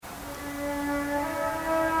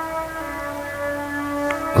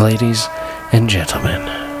Ladies and gentlemen,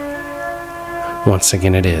 once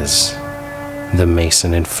again it is the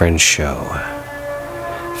Mason and Friends Show,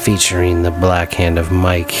 featuring the Black Hand of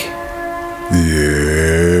Mike. Yeah.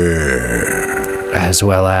 As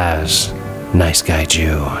well as Nice Guy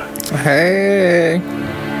Jew. Hey.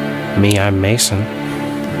 Me, I'm Mason.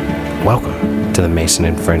 Welcome to the Mason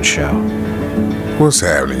and Friends Show. What's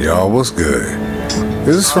happening, y'all? What's good?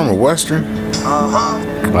 Is this from a Western?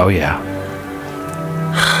 Oh yeah.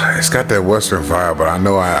 It's got that Western vibe, but I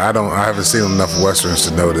know I haven't seen enough Westerns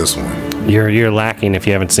to know this one. You're lacking if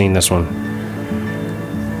you haven't seen this one.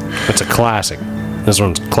 It's a classic. This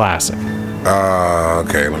one's classic.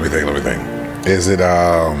 Okay, let me think. Is it,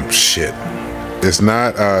 shit. It's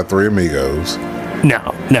not, Three Amigos.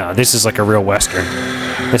 No, this is like a real Western.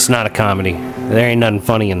 It's not a comedy. There ain't nothing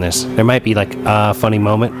funny in this. There might be like a funny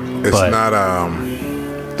moment, It's but not,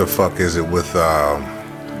 the fuck is it with,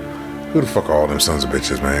 who the fuck are all them sons of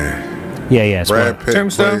bitches, man? yeah, it's Brad one. Pitt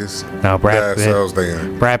Tombstone? plays. No, Brad Yeah, Pitt. so I was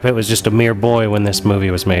thinking. Brad Pitt was just a mere boy when this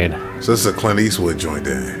movie was made. So this is a Clint Eastwood joint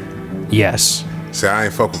then. Yes. See, I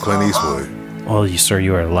ain't fuck with Clint Eastwood. Well,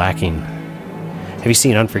 you are lacking. Have you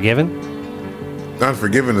seen Unforgiven?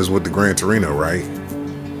 Unforgiven is with the Gran Torino, right?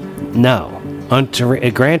 No.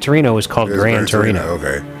 Gran Torino was called It's Gran Torino.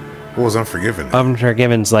 Okay. What was Unforgiven?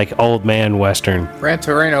 Unforgiven's like old man Western. Gran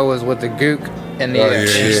Torino was with the gook and the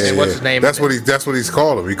what's his name? That's what he's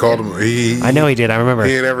called him. He called him. I know he did. I remember.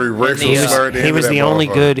 He had every racial He was- slur at the He end was of the that only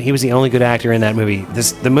motherfucker. good. He was the only good actor in that movie.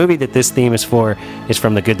 The movie that this theme is for is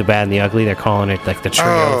from The Good, the Bad, and the Ugly. They're calling it like the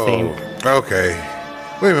trio theme. Okay.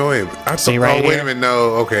 Wait a minute. See right wait here? a minute. No.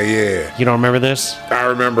 Okay. Yeah. You don't remember this? I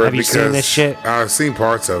remember. Have you because seen this shit? I've seen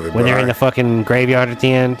parts of it. When they're in the fucking graveyard at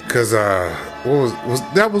the end. Because what was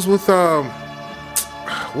that was with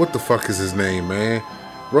what the fuck is his name, man?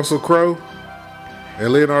 Russell Crowe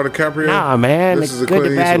and Leonardo DiCaprio. Nah, man. This is The a Good, Clint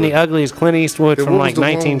the Bad, and the Eastwood. Ugly is Clint Eastwood Then from what was like the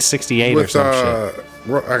one 1968 or with, some shit.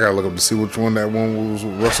 I gotta look up to see which one that one was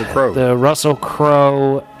with Russell Crowe. The Russell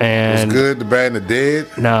Crowe Was and Good, the Bad, and the Dead.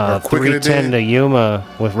 no Or Quick and the 310 Dead? to Yuma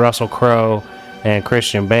with Russell Crowe and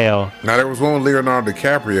Christian Bale. Now there was one with Leonardo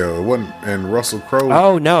DiCaprio. It wasn't, and Russell Crowe.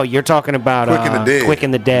 Oh no, you're talking about Quick and the Dead. Quick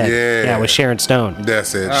and the Dead. Yeah. with Sharon Stone.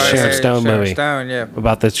 That's it. Oh, That's Sharon it. Stone movie. Stone, yeah.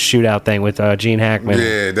 About the shootout thing with Gene Hackman.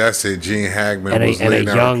 Yeah, that's it. Gene Hackman And a- was and a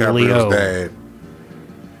Leonardo young DiCaprio's Leo. dad.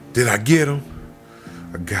 Did I get him?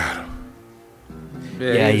 I got him.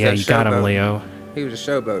 Yeah, he was you a got him, showboat. Leo. He was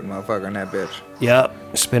a showboat motherfucker in that bitch.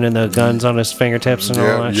 Yep, spinning the guns on his fingertips and all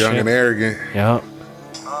Yeah, that young shit. and arrogant. Yep.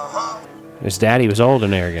 His daddy was old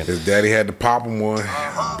and arrogant. His daddy had to pop him one.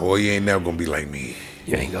 Boy, you ain't never gonna be like me.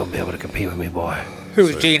 You ain't gonna be able to compete with me, boy. Who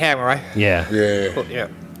was Gene Hackman, right? Yeah. Yeah, Yeah.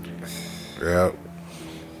 yeah.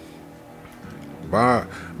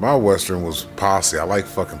 My Western was Posse. I like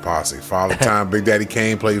fucking Posse. Father Time. Big Daddy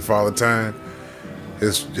Kane played Father Time.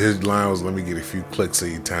 His line was, "Let me get a few clicks of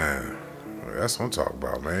your time." That's what I'm talking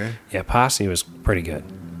about, man. Yeah, Posse was pretty good.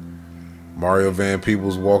 Mario Van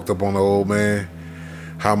Peebles walked up on the old man.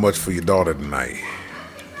 How much for your daughter tonight?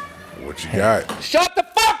 What you got? Shut the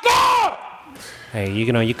fuck up! Hey,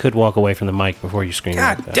 you could walk away from the mic before you scream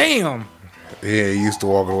like God that. damn! Yeah, he used to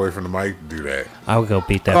walk away from the mic to do that. I would go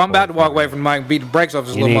beat that. Oh, I'm about to boy. walk away from the mic and beat the brakes off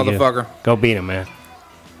this You little need to motherfucker. Go beat him, man.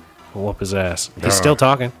 Whoop his ass. He's Dog. still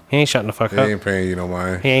talking. He ain't shutting the fuck He up. ain't paying you no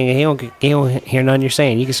mind. He don't hear nothing you're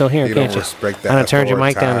saying. You can still hear him, He can't don't you? respect that I done turned your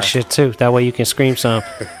mic down and authority. shit too. That way you can scream some.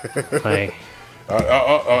 Like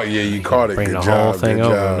Oh, yeah, you caught it. bring Good the job, whole thing good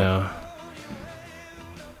over job. now.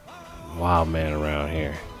 Wild man around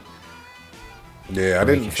here. Yeah, I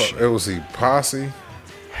Break didn't. your shit. It was the Posse.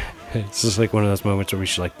 It's just like one of those moments where we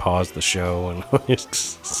should like pause the show and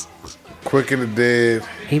Quick and the Dead.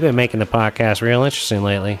 he been making the podcast real interesting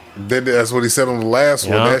lately. That's what he said on the last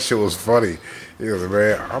one. Yeah. That shit was funny. He was like,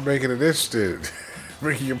 "Man, I'm making it interested.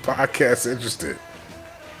 Making your podcast interested."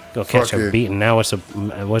 Go catch a Fucking- beating. Now what's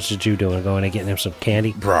the Jew doing? Going and getting him some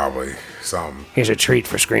candy? Probably something. Here's a treat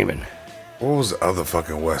for screaming. What was the other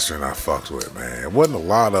fucking Western I fucked with, man? It wasn't a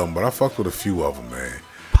lot of them, but I fucked with a few of them, man.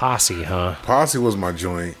 Posse, huh? Posse was my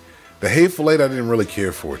joint. The Hateful Eight I didn't really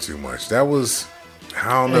care for too much. That was, I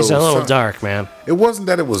don't know. It's it a was little some- dark, man. It wasn't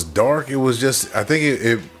that it was dark. It was just, I think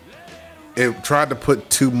it tried to put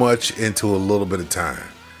too much into a little bit of time.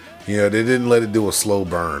 You know, they didn't let it do a slow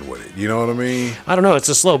burn with it. You know what I mean? I don't know. It's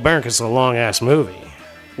a slow burn because it's a long ass movie.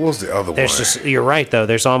 What was the other There's one? just you're right though.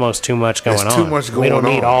 There's almost too much going There's on. too much We don't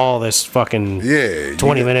going need on. all this fucking Yeah, you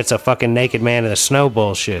 20 got- minutes of fucking naked man in the snow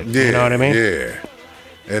bullshit. Yeah, You know what I mean? Yeah.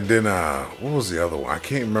 And then what was the other one? I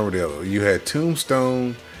can't remember the other one. You had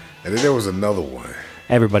Tombstone, and then there was another one.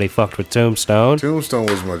 Everybody fucked with Tombstone. Tombstone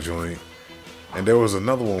was my joint. And there was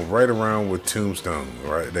another one right around with Tombstone,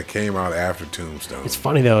 right? That came out after Tombstone. It's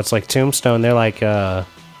funny though. It's like Tombstone. They're like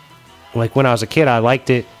when I was a kid, I liked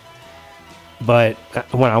it, but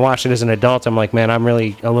when I watched it as an adult, I'm like, man, I'm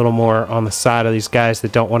really a little more on the side of these guys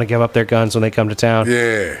that don't want to give up their guns when they come to town.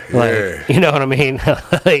 Yeah, Like, yeah. you know what I mean?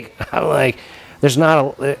 I'm like, there's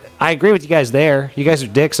not a. I agree with you guys there. You guys are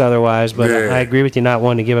dicks otherwise, but Yeah. I agree with you not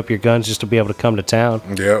wanting to give up your guns just to be able to come to town.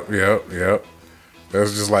 Yep.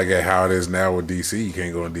 That's just like how it is now with DC. You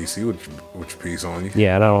can't go in DC with your piece on you.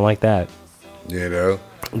 Yeah, and I don't like that. You know?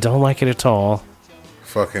 Don't like it at all.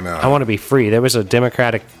 Fucking I want to be free. There was a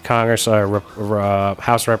Democratic Congress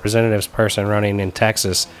House Representatives person running in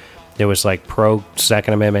Texas. There was like pro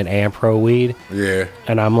Second Amendment and pro weed. Yeah.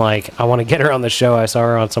 And I'm like, I want to get her on the show. I saw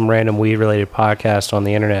her on some random weed related podcast on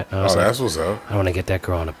the internet. And I was Oh, like, that's what's up. I want to get that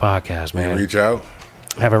girl on the podcast, You man. reach out?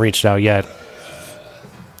 I haven't reached out yet.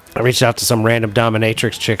 I reached out to some random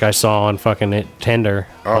dominatrix chick I saw on fucking Tinder.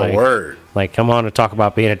 Oh, word. Like, come on and talk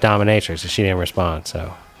about being a dominatrix. And she didn't respond.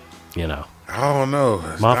 So, you know. I don't know.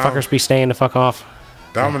 Motherfuckers be staying the fuck off.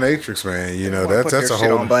 Dominatrix, man. You know, Put that's your a shit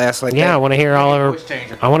whole. on blast like Yeah, that. I want to hear all of her. Voice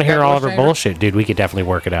changer. I want to hear Got all voice of her changer? bullshit, dude. We could definitely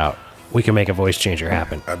work it out. We can make a voice changer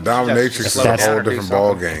happen. A dominatrix is a That's- whole different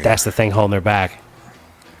ball game. That's the thing holding her back.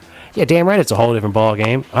 Yeah, damn right. It's a whole different ball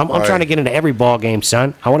game. I'm Right. trying to get into every ball game,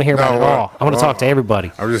 son. I want to hear about it well, all. I want to well, talk to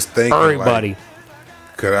everybody. I'm just thinking, Everybody. like,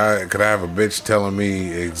 could I have a bitch telling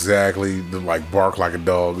me exactly like bark like a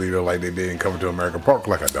dog, you know, like they did in Coming to America, bark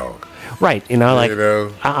like a dog. Right, you know, like You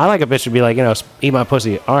know? I like a bitch to be like, you know, eat my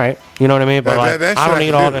pussy. All right, you know what I mean? But like, That I shit don't can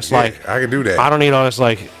need all do. this Yeah, like, I can do that. I don't need all this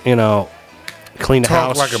like, you know, clean the Talk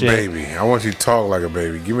house like a shit. baby. I want you to talk like a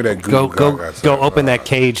baby. Give me that Go goo go open that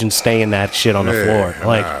cage and stay in that shit on the Yeah, floor.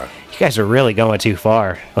 Like, nah. you guys are really going too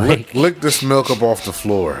far. Like, Lick this milk up off the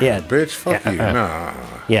floor. Yeah. Bitch, fuck Yeah, you. Nah.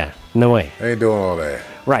 yeah, no way. I ain't doing all that.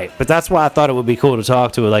 Right, but that's why I thought it would be cool to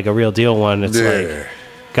talk to like a real deal one. It's Yeah. like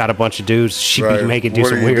got a bunch of dudes. She Right. be making do What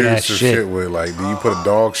some you weird do ass some shit. with? Like, do you put a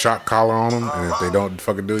dog shock collar on them, and if they don't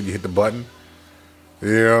fucking do it, you hit the button?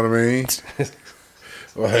 You know what I mean?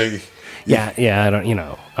 Like, Yeah, I don't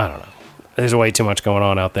know. There's way too much going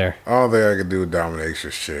on out there. I don't think I could do a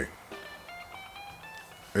dominatrix chick.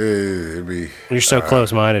 It'd be. You're so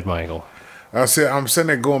close-minded, Michael. I'm sitting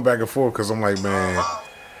there going back and forth because I'm like, man,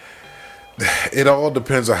 it all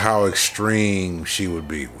depends on how extreme she would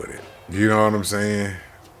be with it. You know what I'm saying?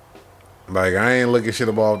 Like, I ain't looking shit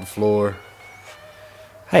up off the floor.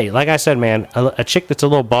 Hey, like I said, man, a chick that's a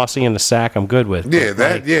little bossy in the sack, I'm good with. Yeah,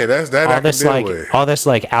 But, like, that's that I all can this deal like with. all this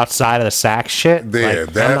like outside of the sack shit. Yeah,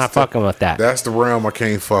 like, I'm not fucking with that. That's the realm I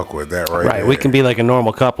can't fuck with. That right. Right, we there. can be like a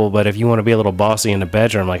normal couple, but if you want to be a little bossy in the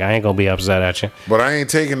bedroom, like I ain't gonna be upset at you. But I ain't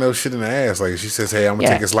taking no shit in the ass. Like, if she says, "Hey, I'm gonna Yeah.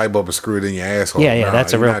 take this light bulb and screw it in your asshole." Yeah, Nah,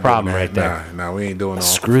 that's a you're real not problem doing right that. there. Nah, we ain't doing all.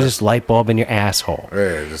 Screw this light bulb in your asshole.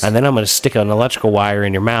 Yeah, just- And then I'm gonna stick an electrical wire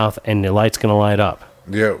in your mouth, and the light's gonna light up.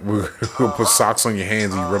 Yeah, we'll put socks on your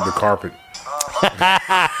hands and you rub the carpet.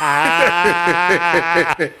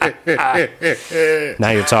 Now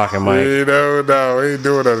you're talking, Mike. You know, no, we ain't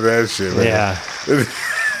doing none of that shit, man.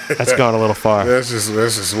 Yeah, that's gone a little far. That's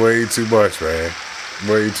just way too much, man.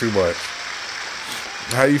 Way too much.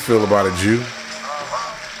 How you feel about it, Jew?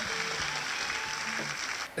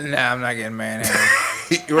 Nah, I'm not getting manhandled.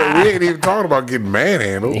 We ain't even talking about getting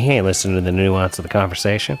manhandled. He ain't listening to the nuance of the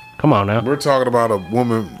conversation. Come on now. We're talking about a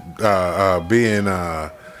woman being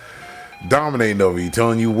dominating over you,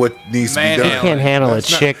 telling you what needs to be Manhandling. He done. can't handle a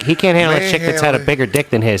That's not- chick. He can't handle a chick that's had a manhandling. bigger dick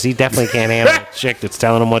than his. He definitely can't handle a chick that's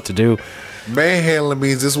telling him what to do. Manhandling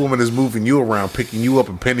means this woman is moving you around, picking you up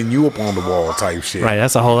and pinning you up on the wall type shit. Right,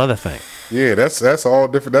 that's a whole other thing. Yeah, that's all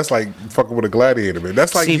different. That's like fucking with a gladiator, man.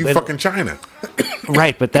 That's like See, you but- fucking China.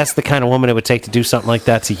 Right, but that's the kind of woman it would take to do something like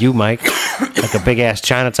that to you, Mike. Like a big ass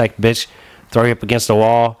China type bitch, throw you up against the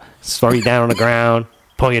wall, throw you down on the ground,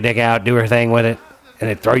 pull your dick out, do her thing with it, and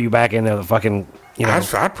then throw you back into the fucking, you know.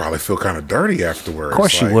 I'd probably feel kind of dirty afterwards. Of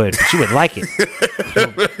course you like- would, but you would like it.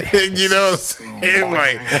 You know what I'm saying?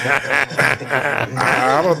 Like,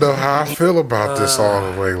 I don't know how I feel about this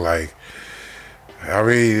all the way. Like, I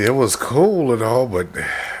mean, it was cool and all, but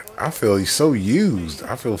I feel so used.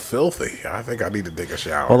 I feel filthy. I think I need to take a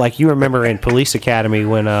shower. Well, like you remember in Police Academy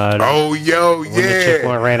when oh, yo, when the chick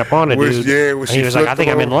yeah. ran up on the dude, Yeah, when and she he was like, "I flipped think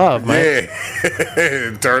him I'm in over. love, man."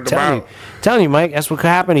 Yeah. Turned him out. Telling you, Mike, that's what could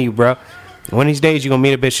happen to you, bro. One of these days, you're gonna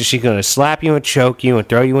meet a bitch and she's gonna slap you and choke you and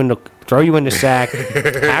throw you in the sack,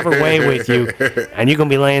 have her way with you, and you're gonna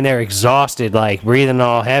be laying there exhausted, like breathing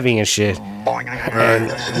all heavy and shit.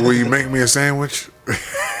 Will you make me a sandwich?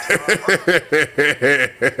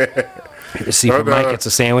 See, for Mike, it's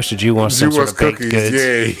a sandwich. Did you want some You sort was of baked cookies,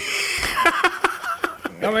 goods?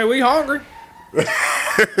 yeah. I mean, we hungry. Man,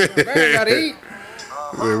 gotta eat.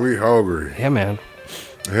 Yeah, we hungry. Yeah, man.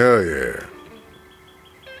 Hell yeah.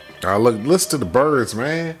 Listen to the birds,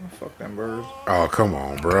 man. Fuck them birds. Oh, come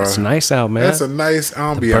on, bro. It's nice out, man. That's a nice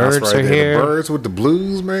ambiance birds right are there. here. The birds with the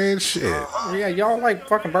blues, man. Shit. Yeah, y'all like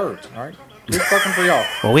fucking birds, all right? We fucking for y'all.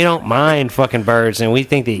 Well, we don't mind fucking birds, and we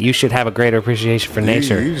think that you should have a greater appreciation for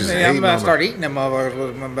nature. You just Yeah, I'm hating about on to start eating them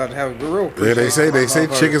motherfuckers. I'm about to have a real. Yeah, they say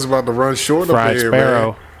chicken's about to run short Fried up here,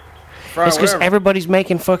 sparrow. man. It's because everybody's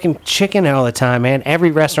making fucking chicken all the time, man.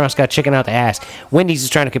 Every restaurant's got chicken out the ass. Wendy's is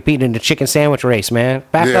trying to compete in the chicken sandwich race, man.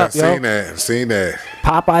 Back Yeah, up, yo. seen that.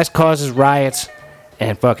 Popeyes causes riots,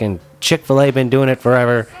 and fucking Chick-fil-A been doing it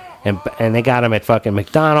forever, and they got them at fucking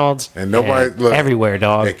McDonald's. And nobody look everywhere,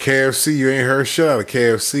 dog. At KFC, you ain't heard shit out of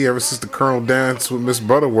KFC ever since the Colonel dance with Miss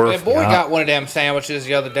Butterworth. Boy got one of them sandwiches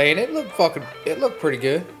the other day, and it looked pretty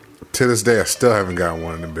good. To this day, I still haven't got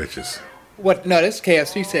one of them bitches. What? No, this is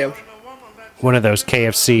KFC sandwich. One of those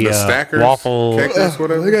KFC The stackers, waffle. Cakers,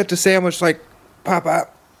 whatever. They got the sandwich like Popeye.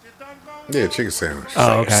 Yeah, chicken sandwich.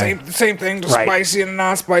 Oh, okay. Same thing, just Right. spicy and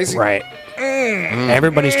non-spicy. Right.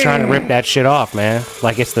 Everybody's trying to rip that shit off, man.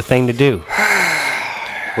 Like it's the thing to do.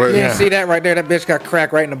 But, You see that right there? That bitch got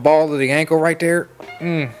cracked right in the ball of the ankle right there.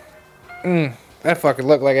 That fucking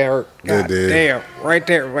looked like it hurt. God did. damn. Right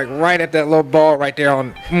there, like right at that little ball right there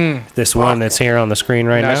on. This one that's here on the screen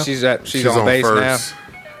right Now now. she's on base first.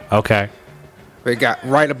 Okay. now. It got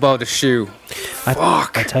right above the shoe. I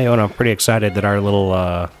tell you what, I'm pretty excited that our little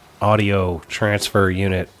audio transfer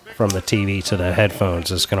unit from the TV to the headphones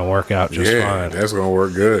is going to work out just Yeah, fine. that's gonna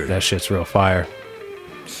work good. That shit's real fire.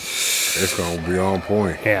 It's gonna be on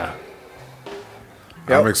point. Yeah.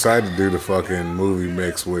 I'm excited to do the fucking movie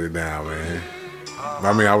mix with it now, man.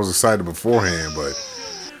 I mean, I was excited beforehand, but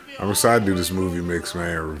I'm excited to do this movie mix,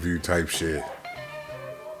 man. Review type shit.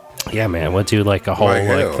 Yeah, man. We'll do like a whole Like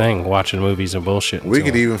hell. thing, watching movies and bullshit. We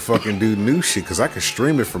until- could even fucking do new shit because I could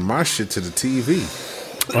stream it from my shit to the TV.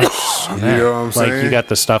 Like, You know what I'm like saying? you got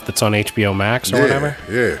the stuff that's on HBO Max or yeah, whatever.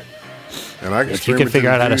 Yeah. And I can If stream you could it to figure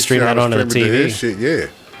the out how to TV stream shit, that I onto the stream it to TV. his shit, yeah.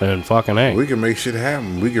 Then fucking A. We can make shit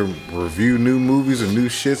happen. We can review new movies and new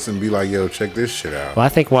shits and be like, yo, check this shit out. Well, I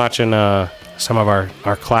think watching some of our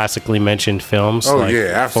classically mentioned films, Oh, like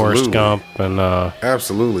yeah, Forrest absolutely. Gump and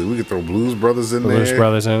Absolutely. We could throw Blues Brothers in Blues there.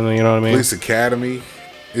 Brothers in, you know what I mean? Police Academy.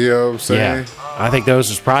 You know what I'm saying? Yeah, I think those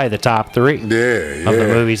is probably the top three Yeah, yeah. of the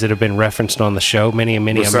movies that have been referenced on the show many a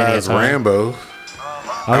Besides time. Rambo.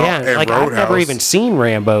 Oh yeah, and like I've never Roadhouse. even seen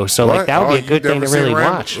Rambo, so like What? that would Oh, be a good you thing to never seen really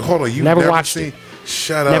Rambo? watch. Hold on, you never never watched seen? it.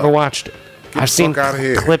 Shut up. Never watched it. the I've seen fuck outta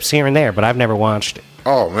here. clips here and there, but I've never watched it.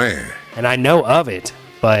 Oh man. And I know of it,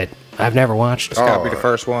 but I've never watched it. Oh, Gotta be the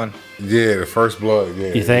first one. Yeah, the First Blood.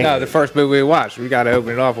 Yeah. You think? No, the first movie we watched. We gotta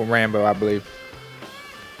open it off with Rambo, I believe.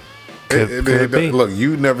 Could be. Look,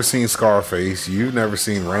 you've never seen Scarface. You've never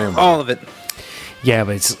seen Rambo. All of it. Yeah,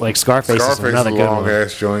 but it's like Scarface is Scarface is another a good long one.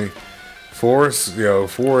 ass joint. Forrest.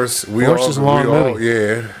 Forrest is a long movie.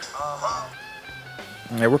 Yeah.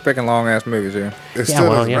 Yeah, we're picking long ass movies here. It Yeah, still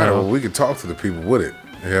well, doesn't you matter. know. We can talk to the people with it.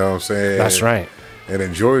 You know what I'm saying? That's right. And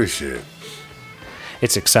enjoy the shit.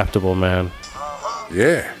 It's acceptable, man.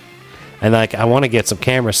 Yeah. And like I want to get some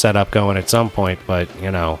cameras set up going at some point, but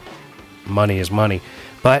you know, money is money.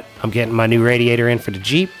 But I'm getting my new radiator in for the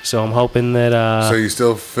Jeep, so I'm hoping that So you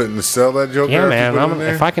still fitting to sell that joke? yeah, man.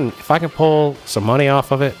 If I can pull some money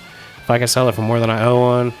off of it, if I can sell it for more than I owe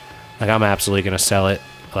on, like I'm absolutely gonna sell it.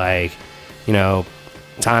 Like, you know,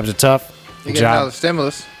 times are tough. You get another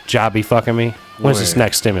stimulus. Job be fucking me. When's this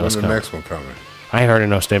next stimulus When's the coming? next one coming? I ain't heard of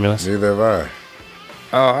no stimulus. Neither have I.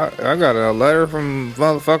 Oh, I got a letter from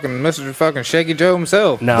motherfucking Mr. fucking Shaky Joe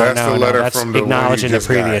himself. No, That's no, the no. letter That's from the one you acknowledging the just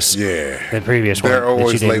got. previous, Yeah. the previous one They're that you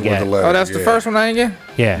always didn't late with get. the letter. Oh, that's the yeah. first one I ain't get?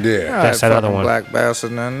 Yeah, Yeah. that's that other one. Black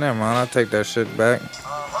bastard. Never mind. I'll take that shit back.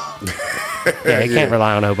 Yeah, you can't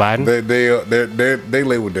rely on no Biden. They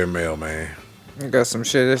late with their mail, man. I got some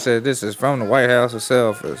shit that said this is from the White House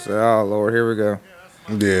itself. I said, oh, Lord, here we go.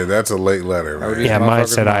 Yeah, that's a late letter, man. these Yeah, mine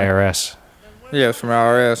said motherfuckers- IRS. Yeah, it's from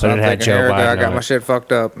IRS. But I'm it had thinking, Joe here we go. Biden I got on my it. shit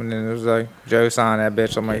fucked up. And then it was like, Joe signed that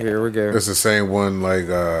bitch. I'm like, here we go. It's the same one, like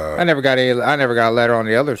I never got a letter on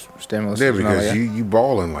the other stimulus. yeah, and all because that. you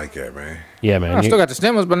balling like that, man. Yeah, man. I still got the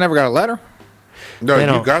stimulus, but I never got a letter. No, They you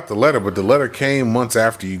don't- got the letter, but the letter came months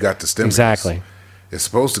after you got the stimulus. Exactly. It's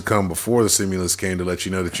supposed to come before the stimulus came to let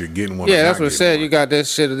you know that you're getting one. or Yeah, that's not what it said. getting You got this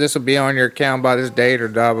shit. This will be on your account by this date or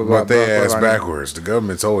blah, blah, one. blah. But they blah, ass blah, blah. backwards. The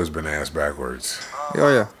government's always been ass backwards. Oh,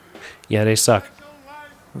 yeah. Yeah, they suck.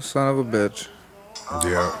 Son of a bitch.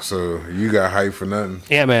 Yeah, so you got hype for nothing.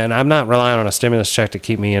 Yeah, man. I'm not relying on a stimulus check to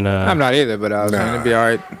keep me in. I'm not either, but I was saying it'd be all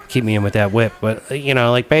right. Keep me in with that whip. But you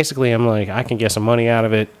know, like basically, I'm like I can get some money out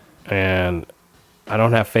of it, and I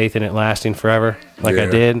don't have faith in it lasting forever like I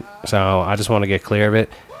Yeah. did. So I just want to get clear of it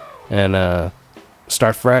and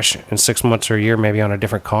start fresh in 6 months or a year, maybe on a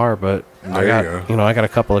different car. But I There you got, go. I got a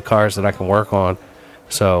couple of cars that I can work on.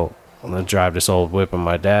 So I'm gonna drive this old whip of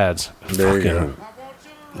my dad's. There you Fucking,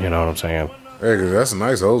 you know what I'm saying? Hey, 'cause that's a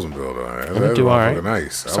nice Oldsmobile, though. That's do all right. motherfucking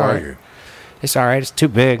nice. It's I all like right. it. It's all right. It's too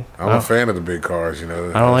big. I'm a fan of the big cars, you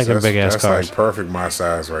know. I don't like them That's- big-ass that's cars. like perfect my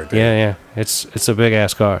size right there. Yeah, yeah. It's a big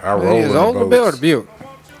ass car. I roll in Is the Oldsmobile or boats. the Buick?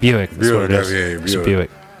 Buick. That's Buick, what it is. that's- yeah, It's a Buick. Buick.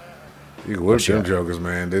 You can whip Sure. them jokers,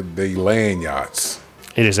 man. They land yachts.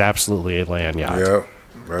 It is absolutely a land yacht. Yep.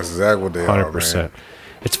 That's exactly what they are, 100%. man.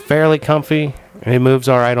 It's fairly comfy. It moves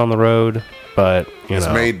all right on the road, but It's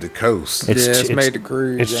know, made to coast. It's made to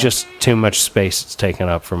cruise, It's yeah. just too much space it's taken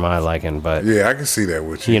up for my liking. But Yeah, I can see that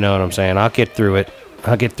with you. you know what I'm saying. I'll get through it.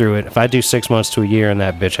 If I do 6 months to a year in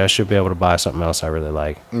that bitch, I should be able to buy something else I really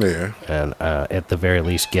like, Yeah. and at the very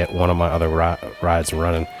least get one of my other rides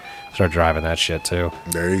running. Start driving that shit too.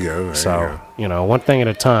 There you go. There So, you one thing at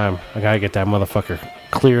a time. I gotta get that motherfucker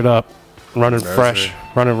cleared up, running That's fresh, it.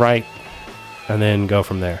 running right, and then go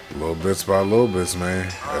from there. go. Little bits by little bits, man.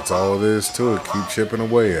 That's all it is to it. Keep chipping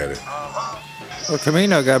away at it. Well,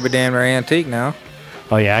 Camino got to be damn near antique now.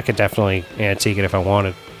 Oh yeah, I could definitely antique it if I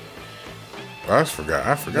wanted. I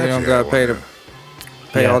forgot. You you don't had got to one pay there.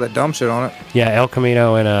 pay Yeah. all that dumb shit on it. Yeah, El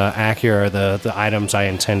Camino and Acura are the items I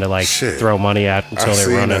intend to Shit. throw money at until I they're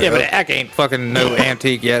seen running. that. Yeah, but that ain't fucking no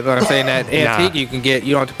antique yet. I'm saying that antique you can get.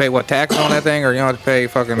 You don't have to pay what tax on that thing, or you don't have to pay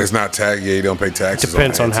fucking. It's not tagged. Yeah, you don't pay taxes.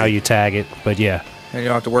 Depends on how antique. you tag it, but yeah. And you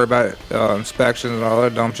don't have to worry about inspections and all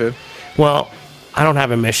that dumb shit. Well, I don't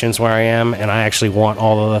have emissions where I am, and I actually want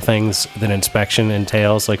all of the things that inspection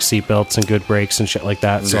entails, like seatbelts and good brakes and shit like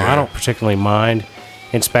that. So Yeah. I don't particularly mind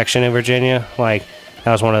inspection in Virginia. Like,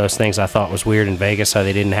 that was one of those things I thought was weird in Vegas, how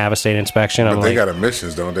they didn't have a state inspection. But I'm they like, got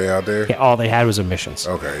emissions, don't they, out there? yeah, all they had was emissions.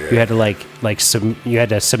 Okay, yeah. You had to you had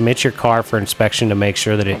to submit your car for inspection to make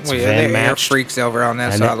sure that it's Well, yeah, VIN they air matched. freaks over on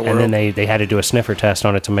that And side then, of the and world. then they had to do a sniffer test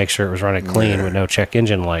on it to make sure it was running clean Yeah. with no check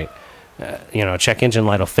engine light. Check engine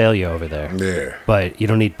light will fail you over there. Yeah, But you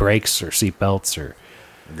don't need brakes or seat belts or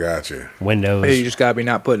gotcha. windows. Yeah, you just gotta be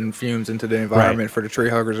not putting fumes into the environment for the tree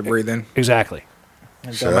huggers to breathe in. Exactly.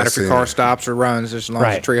 It Shit, don't matter if I your seen car it. stops or runs, as long as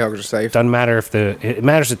the Right. tree huggers are safe. Doesn't matter if it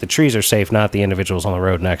matters that the trees are safe, not the individuals on the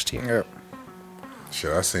road next to you. Yeah.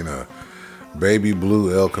 Shit, I seen a baby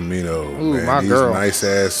blue El Camino. Ooh, man. my These girl. nice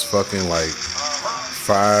ass fucking like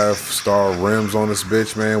 5-star rims on this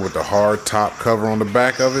bitch, man, with the hard top cover on the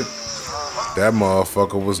back of it. That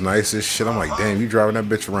motherfucker was nice as shit. I'm like, damn, you driving that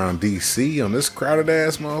bitch around DC on this crowded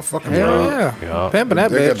ass motherfucking road? Yeah, Yeah. pimping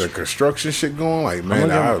that They got the bitch. construction shit going. Like, man,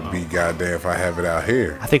 looking- I would be goddamn if I have it out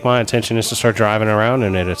here. I think my intention is to start driving around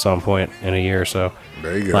in it at some point in a year or so.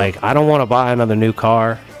 There you go. Like, I don't want to buy another new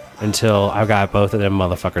car until I've got both of them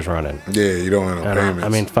motherfuckers running. Yeah, you don't have no And payments. I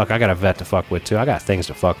mean, fuck, I got a vet to fuck with too. I got things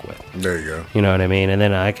to fuck with. there you go. You know what I mean? And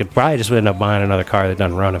then I could probably just end up buying another car that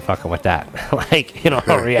doesn't run and fucking with that. Like, in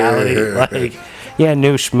reality, like, yeah,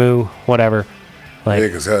 new schmoo, whatever. Yeah, Like,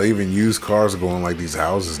 because hell, even used cars are going like these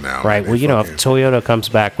houses now. right. Like, Well, they you know, if fucking- Toyota comes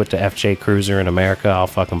back with the FJ Cruiser in America, I'll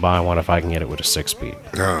fucking buy one if I can get it with a 6-speed.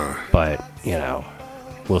 But,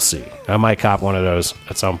 we'll see. I might cop one of those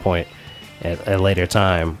at some point at a later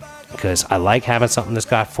time because I like having something that's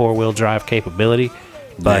got 4-wheel drive capability,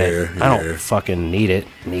 but Yeah, I don't yeah. fucking need it.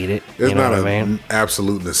 It's you know not what I an mean?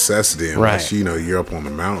 absolute necessity unless Right. you're up on the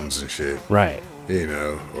mountains and shit. Right.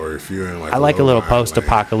 Or if you're in like I like a little island.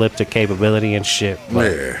 post-apocalyptic capability and shit,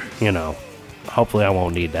 but Yeah. hopefully I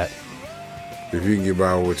won't need that. If you can get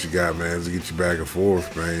by with what you got, man, to get you back and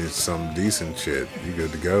forth, man, it's some decent shit. You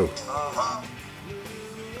good to go.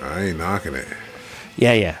 I ain't knocking it.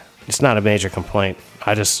 Yeah. It's not a major complaint.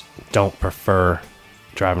 I just don't prefer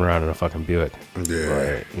driving around in a fucking Buick.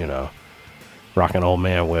 Yeah. Or, rocking old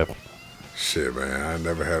man whip. Shit, man, I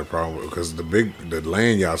never had a problem with because the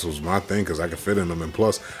land yachts was my thing because I could fit in them and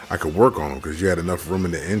plus I could work on them because you had enough room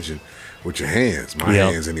in the engine with your hands, my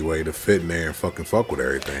Yep. hands anyway, to fit in there and fucking fuck with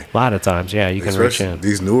everything. A lot of times, yeah, you can reach Especially in.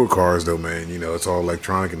 these newer cars though, man. It's all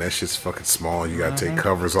electronic and that shit's fucking small. You gotta take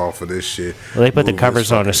covers off of this shit. Well, they put the move covers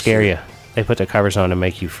this on to fucking scare shit. you. They put the covers on to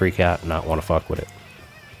make you freak out and not want to fuck with it.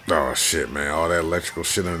 Oh shit, man! All that electrical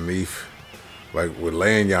shit underneath. Like with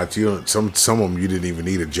land yachts, some of them you didn't even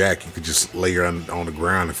need a jack. You could just lay her on the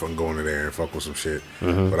ground and fucking go into there and fuck with some shit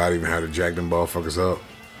without even having to jack them motherfuckers up.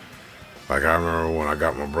 Like I remember when I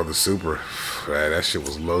got my brother's Supra, that shit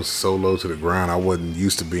was so low to the ground. I wasn't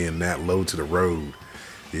used to being that low to the road.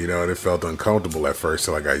 And it felt uncomfortable at first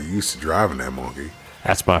till I got used to driving that monkey.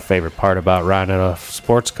 That's my favorite part about riding a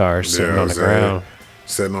sports car, is sitting on the I'm saying? ground.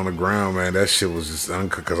 sitting on the ground, man. That shit was just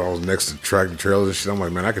because I was next to tractor trailers and shit. I'm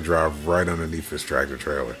like, man, I could drive right underneath this tractor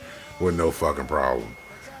trailer with no fucking problem.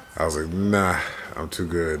 I was like, nah, I'm too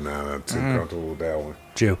good. Nah, I'm too comfortable with that one.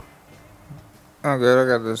 Jew. I'm good.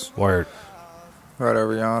 I got this Word. right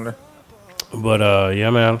over yonder. But, yeah,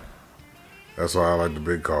 man. That's why I like the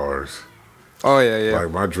big cars. Oh, yeah.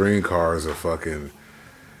 Like, my dream car is a fucking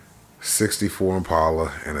 64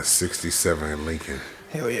 Impala and a 67 Lincoln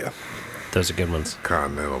Hell yeah. Those are good ones.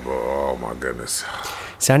 Continental, bro. Oh, my goodness.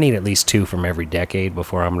 So I need at least 2 from every decade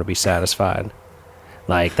before I'm going to be satisfied.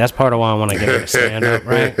 Like, that's part of why I want to get into stand-up,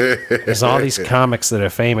 right? There's all these comics that are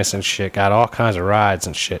famous and shit, got all kinds of rides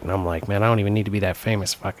and shit, and I'm like, man, I don't even need to be that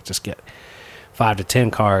famous if I could just get 5 to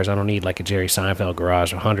 10 cars. I don't need, like, a Jerry Seinfeld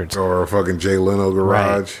garage or hundreds. Or a fucking Jay Leno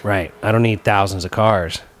garage. Right. I don't need thousands of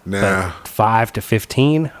cars. Nah. But 5 to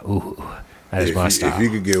 15, ooh, that is my style. If you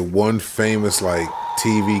could get one famous, like,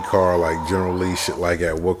 TV car, like General Lee, shit like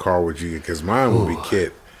that, what car would you get? Because mine would be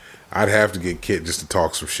Kit. I'd have to get Kit just to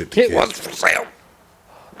talk some shit to Kit. It was for sale.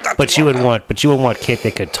 But you would want Kit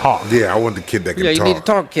that could talk. Yeah, I want the kid that can Yeah, you talk. need to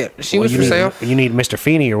talk, Kit. She was you for need, sale. You need Mr.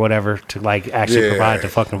 Feeney or whatever to like actually provide the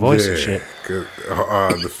fucking voice and shit. 'Cause,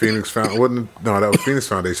 the Phoenix Foundation wasn't. No, that was Phoenix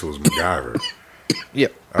Foundation was MacGyver.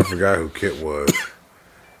 Yep. I forgot who Kit was.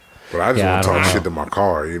 But I just Yeah, want to I don't talk know. shit to my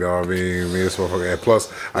car. You know what I mean? This motherfucker. And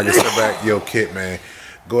plus, I can sit back, yo, Kit, man.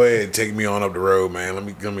 Go ahead and take me on up the road, man.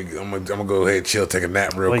 I'm gonna go ahead and chill, take a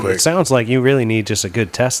nap real Like, quick. it sounds like you really need just a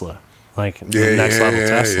good Tesla, like the next level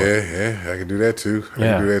Tesla. Yeah. I can do that too. I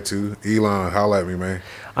Yeah. can do that too. Elon, holla at me, man.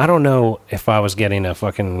 I don't know if I was getting a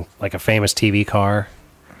fucking like a famous TV car,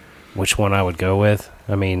 which one I would go with.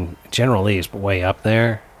 I mean, General Lee is way up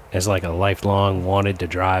there as like a lifelong wanted to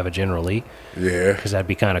drive a General Lee Yeah. because that'd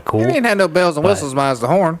be kind of cool. You ain't had no bells and whistles besides the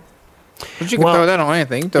horn. But you can Well- throw that on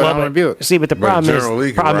anything. You can throw that on a Buick. See, but the But problem General Lee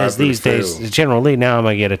is, can ride through these the days, field. the General Lee, now I'm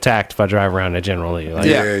going to get attacked if I drive around a General Lee. Like,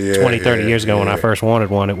 Yeah. 20, 30 years ago when I yeah. first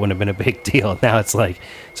wanted one, it wouldn't have been a big deal. Now it's like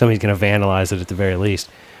somebody's going to vandalize it at the very least.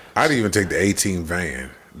 I'd even take the 18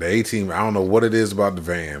 van. The 18, I don't know what it is about the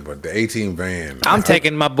van, but the 18 van. I'm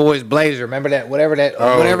taking my boy's Blazer. Remember that? Whatever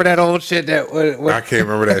that old shit that. I can't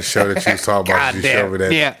remember that show that you was talking about. You showed me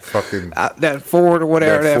that fucking. that Ford or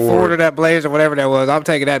whatever, That that Ford. Ford or that Blazer, whatever that was. I'm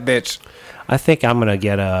taking that bitch. I think I'm going to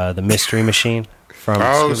get the Mystery Machine from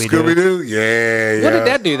Oh, Scooby-Doo. Scooby Doo, yeah. What did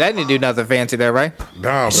that do? That didn't do nothing fancy there, right?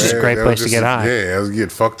 No, It's just a man, great that place was to get high. Yeah, I was getting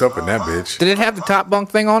fucked up in that bitch. Did it have the top bunk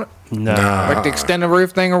thing on it? No. Like the extended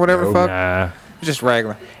roof thing or whatever the fuck? Nah. Just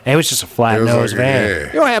regular. It was just a flat It was nose like, van. You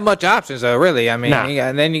yeah. don't have much options though, really. I mean, Nah.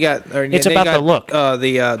 and then you got. It's about the look. The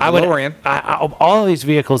I would, DeLorean. all of these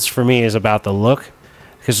vehicles for me is about the look,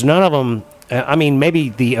 because none of them. I mean, maybe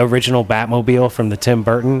the original Batmobile from the Tim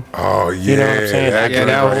Burton. Oh, yeah. You know what I'm saying? That Yeah, joint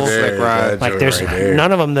that right was there, slick ride. that Like, joint there's right there.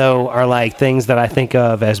 none of them though are like things that I think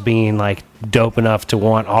of as being like dope enough to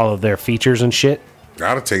want all of their features and shit. I'd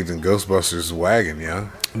have taken Ghostbusters wagon, yeah.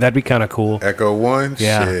 That'd be kind of cool. Echo 1,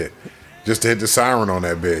 Yeah. shit. Just to hit the siren on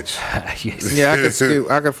that bitch. Yeah,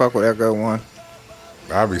 I could fuck with Echo One.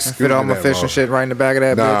 I'd be Fit scooting all my that fishing motherfucker. shit right in the back of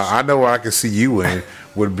that Nah, bitch. I know what I could see you in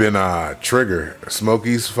would have been Trigger,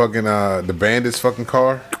 Smokey's fucking the Bandit's fucking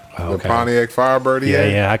car, the Okay. Pontiac Firebird.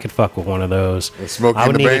 Yeah, I could fuck with one of those. Smokey I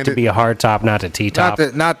would and the need it to Bandit? be a hard top, not a T top.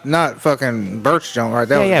 Not fucking Birch joint, right?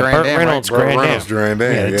 That was Yeah, Grand Burt Am, Reynolds right? Burt Grand Reynolds Am. Grand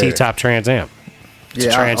Am, Yeah, the yeah. T-top Trans Am. It's a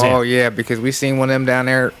Yeah, Trans Am. oh yeah, because we seen one of them down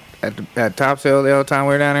there at Tops Hill the other time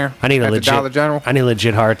we were down there. I need a at legit the Dollar General. I need a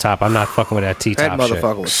legit hard top. I'm not fucking with that That T-top shit.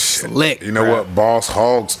 motherfucker was slick. You know bro. what? Boss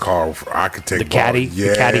Hogg's car, I could take The caddy? Boss. The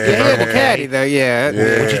Yeah, caddy Yeah, convertible the caddy though. Yeah.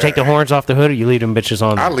 Yeah. Would you take the horns off the hood or you leave them bitches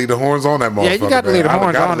on? I leave the horns on that motherfucker. Yeah, you got to man. leave the I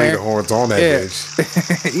horns gotta on leave there. the horns on that Yeah.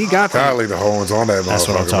 bitch. You got Gotta to. leave the horns on that motherfucker. That's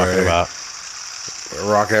what I'm talking man. about.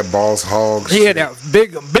 Rock that Boss Hogs. He had that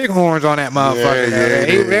big horns on that motherfucker. Yeah,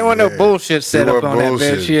 He- yeah, there wasn't no yeah. bullshit set There up on wasn't that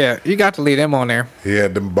bitch. bullshit. Yeah, you got to leave them on there. He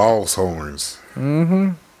had them Boss horns.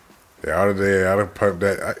 Mm-hmm. Yeah, out of there, I'd have pumped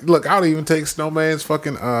that. Look, I'd even take Snowman's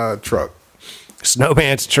fucking truck.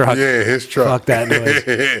 Snowman's truck. Yeah, his truck. Fuck that noise.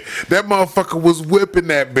 That motherfucker was whipping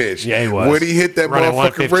that bitch. Yeah, he was. When he hit that Running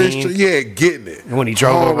motherfucking 115. racetrack, yeah, getting it. And when he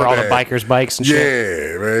drove over of all the that. bikers' bikes and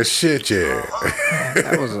shit. Yeah, man, shit, yeah.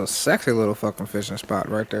 That was a sexy little fucking fishing spot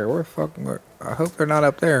right there. I hope they're not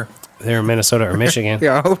up there. They're in Minnesota or Michigan.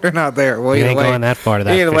 Yeah, I hope they're not there. Well, You either ain't way, going that far to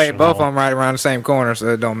that Either way, fishing both hole. of them right around the same corner, so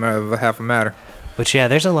it don't matter half a matter. But yeah,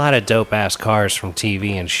 there's a lot of dope ass cars from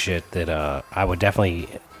TV and shit that I would definitely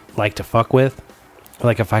like to fuck with.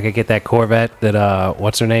 Like if I could get that Corvette that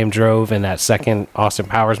what's her name drove in that second Austin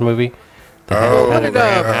Powers movie. Oh, What did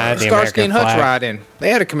had the Starsky and American Hutch flag. ride in? They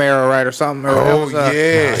had a Camaro, right, or something? Or Oh, it was a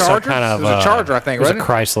yeah. Charger. Some kind of it was a Charger, I think, it was wasn't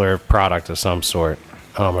a Chrysler product of some sort.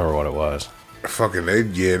 I don't remember what it was. Fucking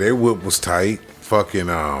their whip was tight. Fucking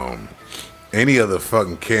any other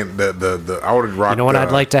fucking the I would rock. You know what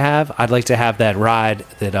I'd like to have? I'd like to have that ride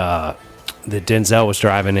that that Denzel was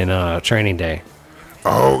driving in Training Day.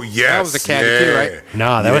 Oh yes, That was a Caddy too, right?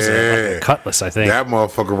 No, that was like a Cutlass, I think. That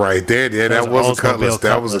motherfucker right there. Yeah, that was a Cutlass.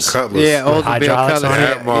 That was a Cutlass. Yeah, Oldsmobile hydraulics Cutlass.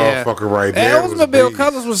 on that motherfucker right there. was Oldsmobile beast.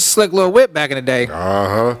 Cutlass was a slick little whip back in the day.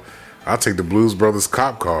 I'll take the Blues Brothers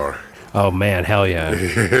cop car. Oh man, hell yeah!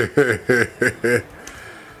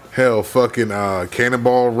 Hell, fucking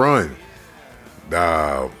Cannonball Run.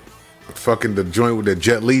 Fucking the joint that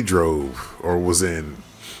Jet Li drove or was in.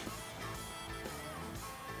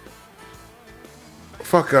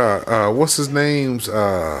 Fuck, what's his name's?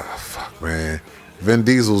 Fuck, man. Vin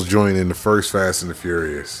Diesel's joint in the first Fast and the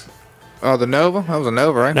Furious. Oh, the Nova? That was a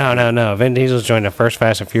Nova, right? No. Vin Diesel's joined the first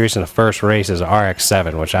Fast and Furious, and the first race is a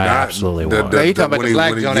RX-7, which I absolutely want. No, you talking about the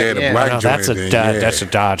black joint, Yeah, the yeah. black No, joint. that's a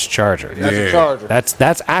Dodge Charger. That's Yeah. a Charger.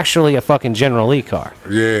 That's actually a fucking General Lee car.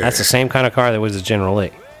 Yeah. That's the same kind of car that was a General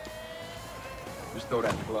Lee. Just throw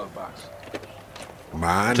that in the glove box.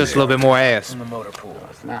 Mine. Just a little bit more ass. In the motor pool.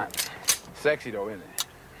 It's not sexy though, isn't it?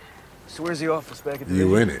 So where's the office back at the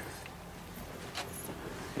You in it.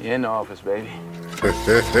 You in the office, baby.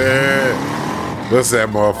 What's that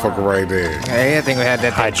motherfucker right there? Hey, I think we had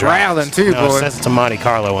that thing Hydraulics. growling too, No, it boy. says it's a Monte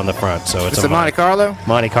Carlo on the front, so it's It's a Monte Carlo?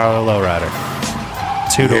 Monte Carlo lowrider.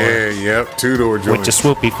 Two-door. Yeah, yep. Two-door joint. With the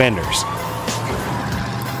swoopy fenders.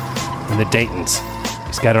 And the Daytons.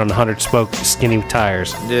 He's got it on the 100-spoke skinny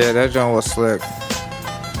tires. Yeah, that joint was slick.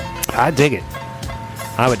 I dig it.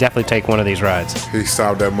 I would definitely take one of these rides. He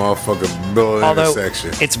stopped that motherfucker middle of the Although,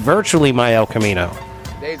 intersection. it's virtually my El Camino.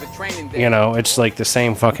 Days of training day. You know, it's like the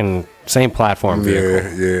same platform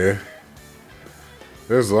vehicle. Yeah.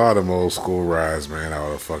 There's a lot of them old school rides, man. I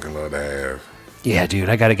would fucking love to have. Yeah, dude,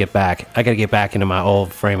 I gotta get back. I gotta get back into my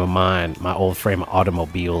old frame of mind, my old frame of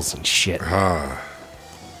automobiles and shit.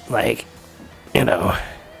 Like, you know,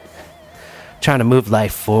 trying to move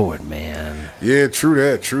life forward, man. Yeah, true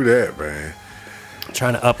that, man.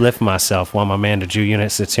 Trying to uplift myself while my man, the Jew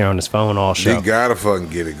Unit, sits here on his phone all show. You gotta fucking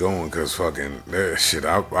get it going, cause fucking shit.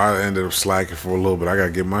 I ended up slacking for a little bit. I gotta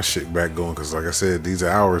get my shit back going, cause like I said, these are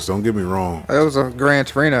hours. Don't get me wrong. That was a Gran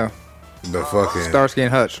Torino. The fucking Starsky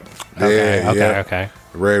and Hutch. Okay.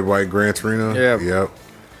 Red, white Gran Torino. Yeah. Yep.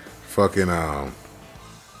 Fucking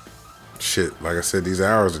shit. Like I said, these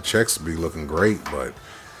hours, the checks be looking great, but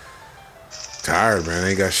tired, man. I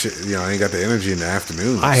ain't got shit. You know, I ain't got the energy in the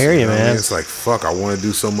afternoons. I hear you, know what I man. mean? It's like fuck. I want to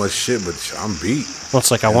do so much shit, but I'm beat. Well,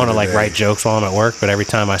 it's like I want to like Yeah. write jokes while I'm at work, but every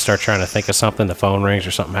time I start trying to think of something, the phone rings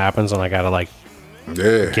or something happens, and I gotta like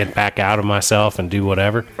Yeah. get back out of myself and do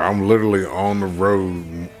whatever. I'm literally on the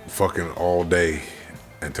road fucking all day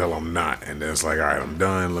until I'm not. And then it's like, all right, I'm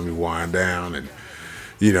done. Let me wind down and,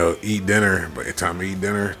 you know, eat dinner. By the time I eat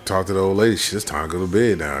dinner, talk to the old lady. Shit, it's time to go to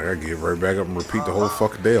bed now. I gotta get right back up and repeat the whole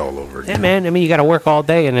fucking day all over Yeah, again. man. I mean, you got to work all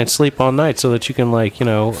day and then sleep all night so that you can like, you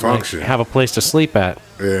know, like, Function. have a place to sleep at.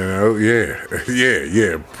 You know, yeah.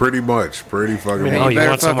 Yeah. Pretty much. Pretty fucking mean, much. oh, you better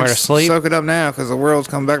want somewhere fucking to sleep? Soak it up now, because the world's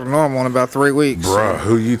coming back to normal in about 3 weeks. Bruh,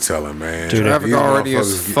 who you telling, man? Dude, Traffic These already is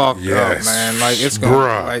motherfuckers get- fucked Yes. up, man. Like, it's going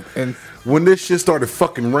Bruh. like, and When this shit started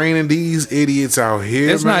fucking raining, these idiots out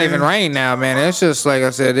here, it's man, not even rain now, man. It's just like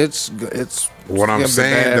I said, it's What I'm gonna be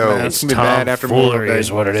saying, bad, though, man. it's It's gonna be bad after Memorial tomfoolery Day.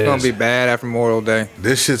 is what it It's gonna is. be bad after Memorial Day.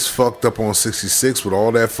 This shit's fucked up on 66 with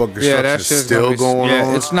all that fucking Yeah, construction that shit's still gonna be, going yeah,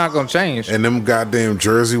 on. it's not gonna change. And them goddamn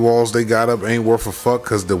Jersey walls they got up ain't worth a fuck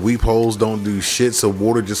because the weep holes don't do shit, so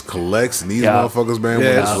water just collects. And these Yeah. motherfuckers, man, when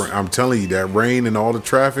Yeah. it's I'm telling you, that rain and all the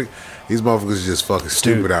traffic, these motherfuckers just fucking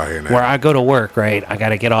stupid out here now. Where I go to work, right? I got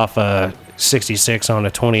to get off 66 on the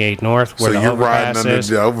 28 North where So the you're overpass riding under is.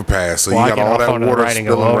 the overpass, so Well, I you got get all off that onto the water right and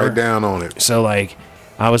go spilling over. right down on it. So like,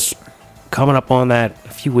 I was coming up on that a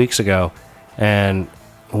few weeks ago, and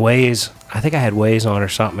Waze, I think I had Waze on or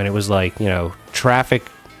something, and it was like, you know, traffic,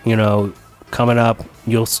 you know, coming up,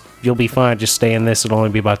 you'll be fine. Just stay in this. It'll only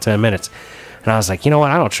be about 10 minutes. And I was like, you know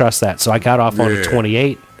what? I don't trust that. So I got off on Yeah.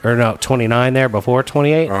 28 or no 29 there before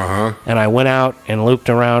 28, Uh-huh. and I went out and looped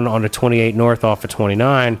around onto 28 North off of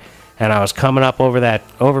 29, and I was coming up over that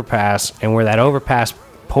overpass, and where that overpass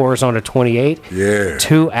pours onto 28, Yeah.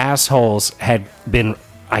 two assholes had been,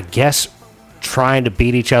 I guess, trying to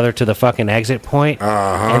beat each other to the fucking exit point,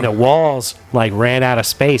 and the walls like ran out of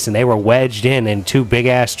space, and they were wedged in two big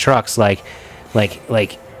ass trucks, like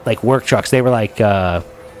work trucks. They were like,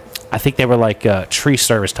 I think they were like tree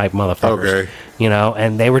service type motherfuckers. Okay. You know,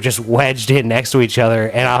 and they were just wedged in next to each other,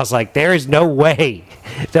 and I was like, there is no way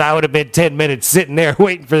that I would have been 10 minutes sitting there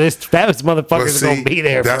waiting for this. Those But motherfuckers are going to be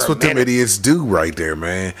there. That's for a what them minute. idiots do right there,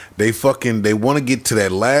 man. They want to get to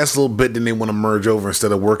that last little bit, then they want to merge over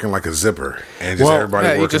instead of working like a zipper and just Well, everybody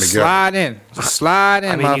Yeah, you working just together. slide in. Just slide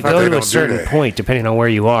in, I mean, you motherfucker. go They to don't a do certain that. point, depending on where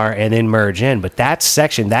you are, and then merge in. But that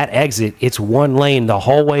section, that exit, it's one lane the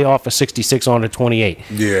whole way off of 66 onto 28.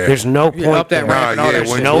 Yeah. There's no point up that there. ramp and all Nah, that yeah,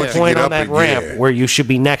 shit. when- No once you point get on up that it, ramp yeah. where you should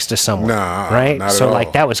be next to someone. Nah, right? not at So, all.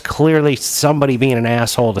 like, that was clearly somebody being an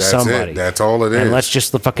asshole to That's somebody. it. That's all it And is. let's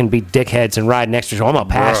just fucking be dickheads and ride next to you. I'm going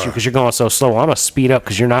to pass Bruh. you because you're going so slow. I'm going to speed up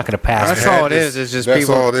because you're not going to pass That's me. had all it this- is. It's just that's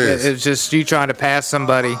people. all it is. It's just you trying to pass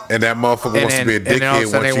somebody. And that motherfucker And wants then, to be a and then all of a dickhead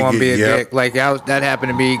sudden once they want you to be get a yep. dick. Like that happened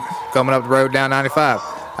to me coming up the road down 95.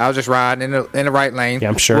 I was just riding in the right lane. Yeah,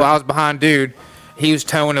 I'm sure. Well, I was behind dude. He was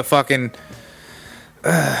towing a fucking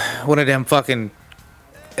one of them fucking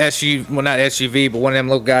SUV. Well, not SUV, but one of them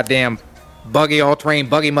little goddamn buggy, all-terrain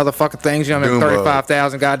buggy motherfucking things. You know what I mean? Doom bug.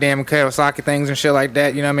 35,000 goddamn Kawasaki things and shit like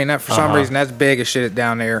that. You know what I mean? That for some reason that's big as shit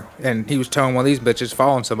down there. And he was towing one of these bitches,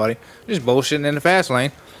 following somebody, just bullshitting in the fast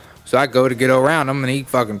lane. So I go to get around him, and he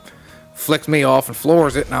fucking flicks me off and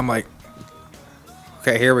floors it, and I'm like,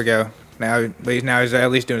 okay, here we go. Now he's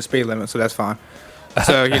at least doing a speed limit, so that's fine.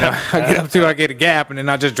 So, you know, I get a gap, and then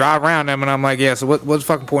I just drive around him, and I'm like, yeah, so what's the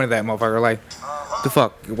fucking point of that, motherfucker? Like, the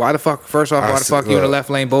fuck? Why the fuck, first off, why the fuck you in the left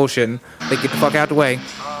lane bullshitting? They get the fuck out the way,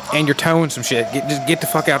 and you're towing some shit. Just get the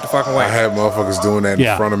fuck out the fucking way. I had motherfuckers doing that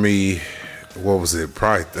Yeah. in front of me. What was it?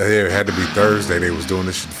 Probably it had to be Thursday. They was doing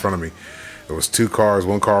this shit in front of me. There was two cars.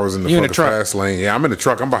 One car was in the You in the fucking truck? fast lane. Yeah, I'm in the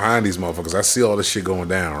truck. I'm behind these motherfuckers. I see all this shit going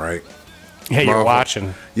down, right? Yeah, you're Motherfucker.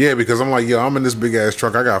 watching. Yeah, because I'm like, yo, I'm in this big ass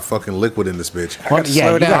truck. I got fucking liquid in this bitch. Well, yeah,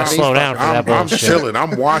 slow you down. got to slow down for that I'm bullshit. chilling.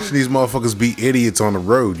 I'm watching these motherfuckers be idiots on the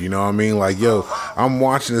road. You know what I mean? Like, yo, I'm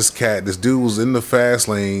watching this cat. This dude was in the fast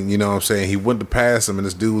lane. You know what I'm saying? He went to pass him, and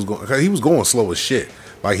this dude was going. 'Cause he was going slow as shit.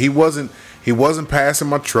 Like he wasn't passing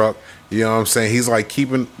my truck. You know what I'm saying? He's like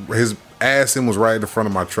keeping his ass in was right in the front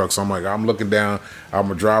of my truck. So I'm like, I'm looking down on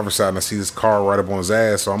my driver's side and I see this car right up on his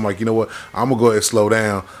ass. So I'm like, you know what? I'm gonna go ahead and slow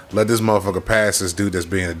down. Let this motherfucker pass this dude that's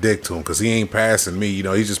being a dick to him, because he ain't passing me. You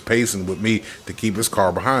know, he's just pacing with me to keep his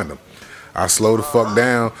car behind him. I slow the fuck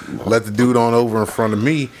down, let the dude on over in front of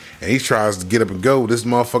me, and he tries to get up and go. This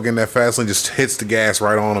motherfucker in that fast lane just hits the gas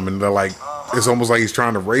right on him, and they're like, it's almost like he's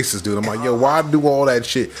trying to race this dude. I'm like, yo, why do all that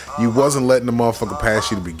shit? You wasn't letting the motherfucker pass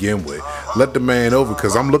you to begin with. Let the man over,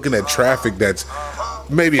 because I'm looking at traffic that's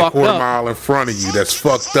maybe Fucked a quarter up. mile in front of you that's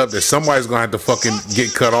fucked up, that somebody's gonna have to fucking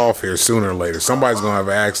get cut off here sooner or later. Somebody's gonna have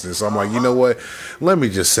an accident. So I'm like, you know what? Let me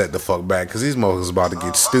just set the fuck back, because these motherfuckers about to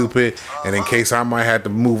get stupid. And in case I might have to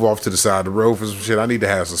move off to the side of the road for some shit, I need to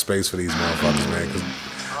have some space for these motherfuckers, man. Because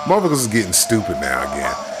motherfuckers is getting stupid now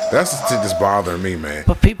again. That's the shit that's bothering me, man.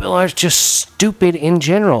 But people are just stupid in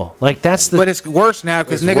general. Like, that's the. But it's worse now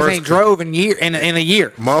because It's niggas worse ain't drove in a year.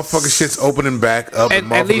 Motherfucker shit's opening back up.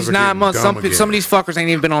 and At least motherfuckers are 9 getting months. dumb Some again. of these fuckers ain't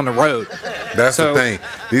even been on the road. That's So- the thing.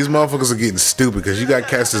 These motherfuckers are getting stupid, because you got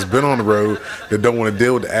cats that's been on the road that don't want to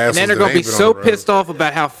deal with the assholes. And then they're that gonna be ain't been on so the road. pissed off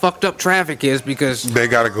about how fucked up traffic is because They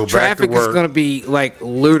got to go back to traffic is work. gonna be like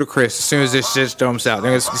ludicrous as soon as this shit storms out.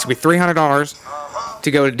 It's gonna be $300 to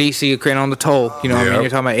go to DC and on the toll. You know what I mean? Yep. You're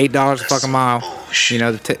talking about $8 a fucking mile. You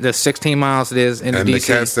know the 16 miles it is into And the DC.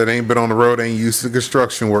 cats that ain't been on the road ain't used to the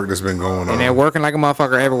construction work that's been going on. And they're working like a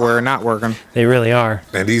motherfucker everywhere, not working. They really are.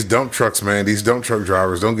 And these dump trucks, man, these dump truck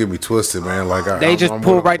drivers, don't get me twisted, man. Like They just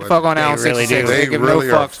pull right the fuck on out on really 66. do. They give really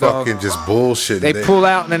no are fucks, dog. fucking just bullshit. They pull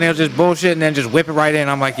out and then they'll just bullshit and then just whip it right in.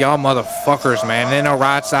 I'm like, y'all motherfuckers, man. And then they'll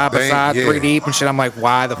ride side by They- side, yeah. 3 deep and shit. I'm like,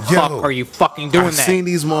 why the fuck are you fucking doing I've that? seen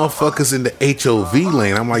these motherfuckers in the HOV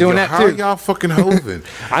lane. I'm like, Doing yo, that how too. are y'all fucking hoving?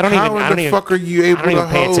 I don't how even. in I don't the even. fuck are you able I don't even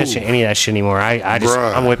to pay hove? attention to any of that shit anymore. I just.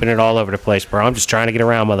 Bruh. I'm whipping it all over the place, bro. I'm just trying to get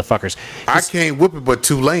around motherfuckers. I can't whip it but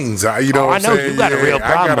 2 lanes. You know Oh, what I I'm know saying? you got a real I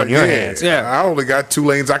problem gotta- on your hands. Yeah. I only got 2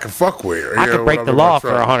 lanes I can fuck with. I could break the law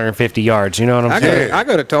for 150 yards. You know what I'm saying? I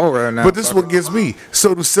go to toll road now. But this is what gets me.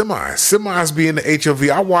 So do semis. Semis be in the HOV.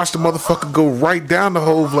 I watched the motherfucker go right down the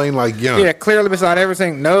Hove lane like young. Yeah, clearly beside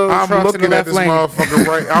everything. No I'm trucks in the looking at left this lane. motherfucker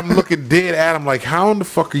right. I'm looking dead at him like, how in the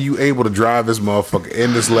fuck are you able to drive this motherfucker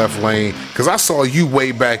in this left lane? Because I saw you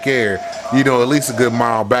way back there, you know, at least a good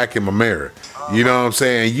mile back in my mirror. You know what I'm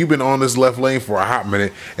saying? You've been on this left lane for a hot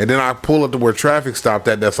minute, and then I pull up to where traffic stopped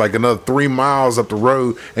at. That's like another 3 miles up the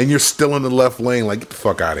road, and you're still in the left lane. Like, get the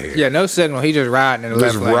fuck out of here. Yeah, no signal. He just riding in the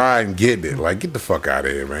Just left lane. riding, getting it. Like, get the fuck out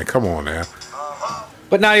of here, man. Come on now.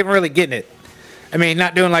 But not even really getting it. I mean,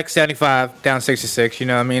 not doing like 75 down 66. You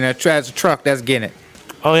know what I mean? As a truck, that's getting it.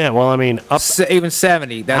 Oh yeah, well I mean, up Even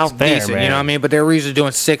 70, that's Out there, decent, man. you know what I mean? But they're usually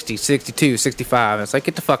doing 60, 62, 65. It's like,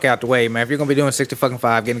 get the fuck out the way, man. If you're going to be doing 60 fucking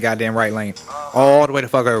 5, get in the goddamn right lane. All the way the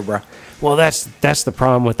fuck over, bro. well, that's the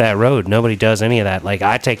problem with that road. Nobody does any of that. Like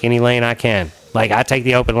I take any lane I can. Like I take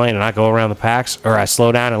the open lane and I go around the packs, or I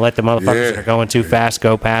slow down and let the motherfuckers that are going too fast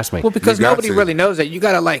go past me. Well, because You got nobody to. really knows that. You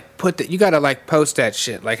gotta like you gotta like post that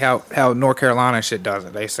shit, like how North Carolina shit does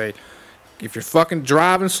it. They say, if you're fucking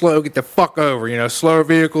driving slow, get the fuck over. You know, slower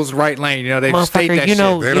vehicles, right lane. You know, they state Motherfucker, that you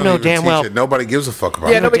know, shit. They you don't know even damn teach well. it. Nobody gives a fuck about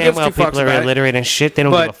Yeah, it. nobody Damn gives well two fucks people are about it. illiterate and shit. They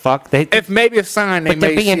don't But give a fuck. They if maybe a sign they But they're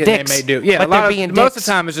may being see it, dicks. they may do. Yeah, But a lot they're of being most of dicks.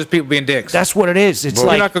 the time it's just people being dicks. that's what it is. It's You're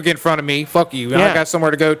like not gonna get in front of me. Fuck you. Yeah. I got somewhere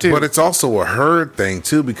to go to. But it's also a herd thing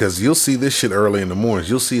too, because you'll see this shit early in the mornings.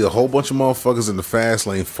 You'll see a whole bunch of motherfuckers in the fast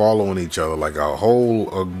lane following each other, like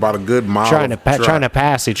about a good mile. trying to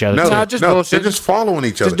pass each other. No, too. No, just no, bullshit. they're just following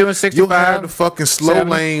each other. doing 65, You'll have the fucking slow 70.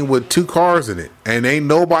 lane with 2 cars in it, and ain't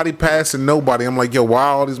nobody passing nobody. I'm like, yo, why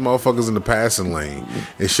all these motherfuckers in the passing lane?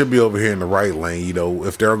 It should be over here in the right lane. You know,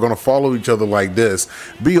 if they're gonna follow each other like this,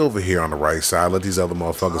 be over here on the right side. Let these other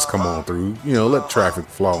motherfuckers come on through. You know, let traffic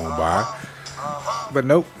flow on by. But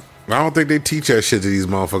nope. I don't think they teach that shit to these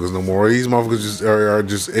motherfuckers no more. These motherfuckers just are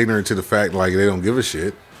just ignorant to the fact, like they don't give a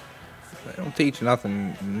shit. They don't teach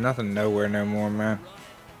nothing nowhere no more, man.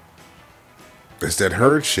 It's that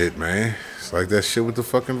herd shit, man. It's like that shit with the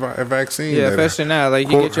fucking vaccine. Yeah, that especially now, like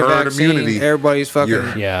you quote, get your herd vaccine, everybody's fucking.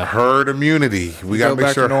 Your Yeah. herd immunity. We got to go make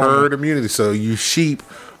back sure to normal. herd immunity. So you sheep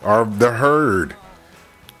are the herd.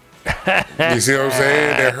 You see what I'm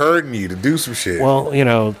saying? They're herding you to do some shit. Well, you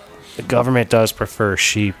know, the government does prefer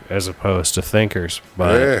sheep as opposed to thinkers,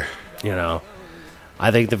 but yeah. you know,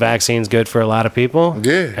 I think the vaccine's good for a lot of people.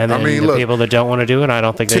 Yeah, and I then mean, the look, people that don't want to do it, I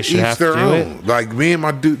don't think they To should each have to their do own. it. Like me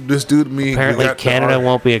and this dude, me. Apparently, we got Canada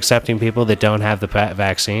won't be accepting people that don't have the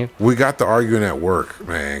vaccine. We got the arguing at work,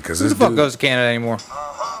 man. Because Who this the fuck dude, goes to Canada anymore?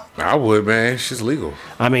 I would, man. Shit's legal.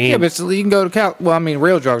 I mean, Yeah, but you can go to Well, I mean,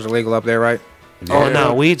 real drugs are legal up there, right? oh Yeah.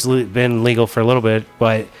 no, weed's been legal for a little bit,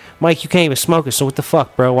 but Mike, you can't even smoke it. So what the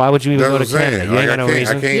fuck, bro? Why would you even That's go what to I'm Canada? saying. You ain't Like, got no I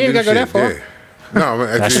reason. can't You ain't do gotta go shit. that far. Yeah. No,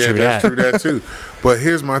 man, That's true, That's that. true. That too. But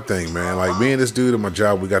here's my thing, man. Like me and this dude at my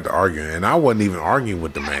job, we got to arguing, and I wasn't even arguing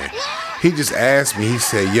with the man. He just asked me. He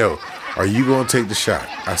said, "Yo, are you gonna take the shot?"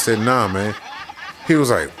 I said, "Nah, man." He was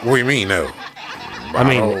like, "What do you mean, no?" I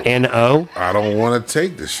mean, don't- N-O? I don't want to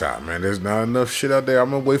take the shot, man. There's not enough shit out there.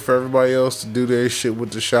 I'm gonna wait for everybody else to do their shit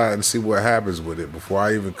with the shot and see what happens with it before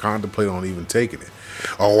I even contemplate on even taking it.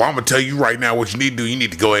 Oh, I'm gonna tell you right now what you need to do. You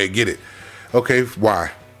need to go ahead and get it. Okay,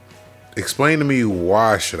 why? Explain to me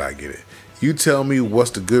why should I get it? You tell me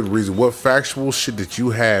what's the good reason. What factual shit that you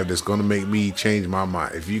have that's gonna make me change my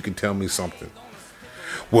mind? If you can tell me something.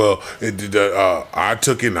 Well, I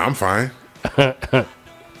took it and I'm fine.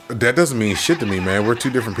 That doesn't mean shit to me, man. We're two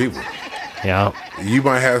different people. Yeah. You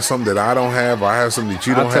might have something that I don't have. I have something that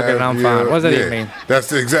you I don't took have. it and I'm fine. What does that even mean?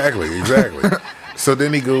 That's exactly. So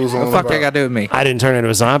then he goes on. What the fuck about, they got to do with me? I didn't turn into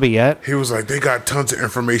a zombie yet. he was like, they got tons of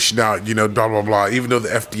information out, blah, blah, blah. Even though the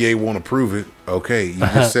FDA won't approve it. Okay, you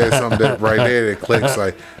just said something that right there that clicks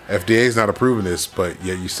like, FDA's not approving this, but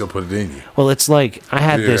yet you still put it in you. Well, it's like I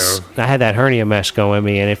had Yeah. I had that hernia mesh go in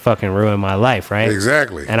me, and it fucking ruined my life, right?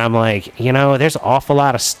 Exactly. And I'm like, you know, there's an awful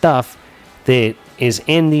lot of stuff that is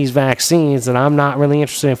in these vaccines that I'm not really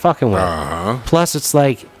interested in fucking with. Uh-huh. Plus, it's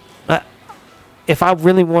like, if I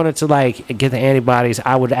really wanted to like get the antibodies,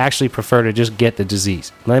 I would actually prefer to just get the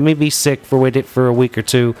disease. Let me be sick with it for a week or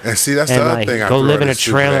two, And see, that's and the other like thing I go threw live at in a his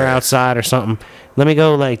stupid trailer ass. outside or something. Let me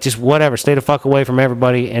go like just whatever, stay the fuck away from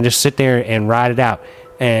everybody, and just sit there and ride it out.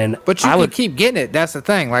 And But you I can would keep getting it. That's the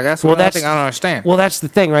thing. Like that's one thing I don't understand. Well, that's the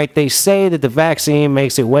thing, right? They say that the vaccine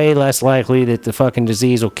makes it way less likely that the fucking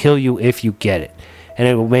disease will kill you if you get it, and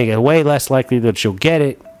it will make it way less likely that you'll get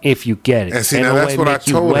it if you get it. And see, it'll now that's what I make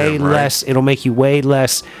you told way him, right? less. It'll make you way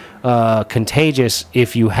less contagious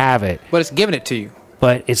if you have it. But it's giving it to you.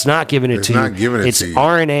 But it's not giving it It's to not you. giving it it's to you.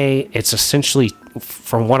 RNA. It's essentially,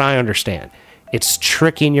 from what I understand, it's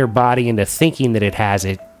tricking your body into thinking that it has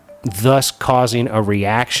it, thus causing a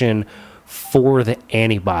reaction for the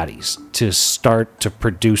antibodies to start to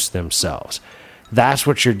produce themselves. That's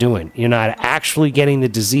what you're doing. You're not actually getting the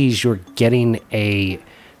disease. You're getting a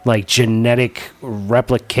like genetic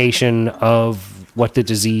replication of what the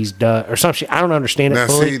disease does or some shit. I don't understand it Now,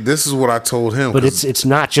 fully, see, this is what I told him. but 'cause it's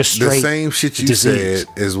not just straight the same shit you disease. said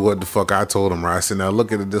is what the fuck I told him, right? I said, now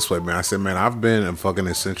look at it this way, man. I said, man, I've been a fucking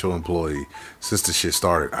essential employee since the shit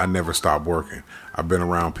started. I never stopped working. I've been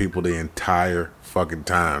around people the entire fucking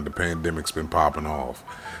time the pandemic's been popping off.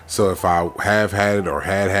 So if I have had it or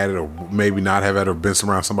had it or maybe not have had it or been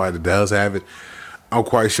around somebody that does have it, I'm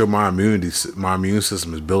quite sure my immune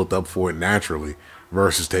system is built up for it naturally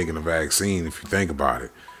versus taking a vaccine. If you think about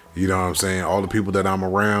it, you know what I'm saying. All the people that I'm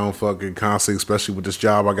around, fucking constantly, especially with this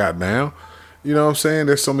job I got now. You know what I'm saying?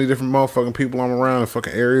 There's so many different motherfucking people I'm around in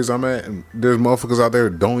fucking areas I'm at, and there's motherfuckers out there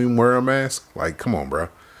that don't even wear a mask. Like, come on, bro.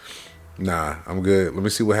 Nah, I'm good. Let me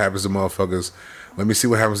see what happens to motherfuckers. Let me see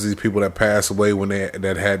what happens to these people that pass away when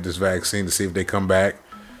that had this vaccine to see if they come back.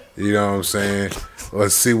 You know what I'm saying?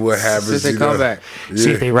 Let's see what happens. See if they come back.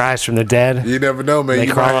 See if they rise from the dead. You never know, man. They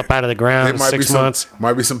You crawl up out of the ground in 6 months.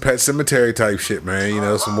 Might be some Pet Cemetery type shit, man. You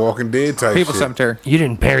know, some Walking Dead type People shit. cemetery. You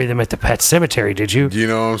didn't bury them at the pet cemetery, did you? You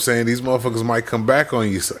know what I'm saying? These motherfuckers might come back on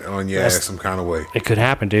your ass some kind of way. It could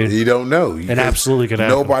happen, dude. You don't know. It absolutely could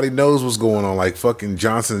happen. Nobody knows what's going on. Like fucking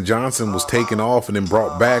Johnson & Johnson was taken off and then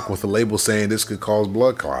brought back with a label saying this could cause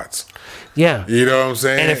blood clots. Yeah. You know what I'm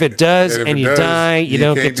saying? And if it does and you die, you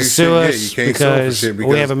don't can't get to do sue shit. Yeah, us you can't sue for shit because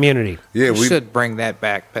we have immunity. Yeah, We should bring that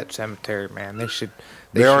back, Pet Cemetery, man. They should.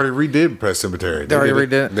 They already redid Pet Cemetery. They already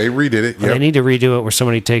redid it? They redid it. Well, Yep. they need to redo it where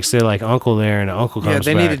somebody takes their like uncle there and the uncle comes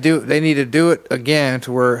They back. need to do it again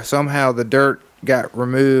to where somehow the dirt got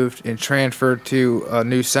removed and transferred to a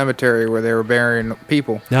new cemetery where they were burying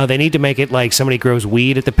people. No, they need to make it like somebody grows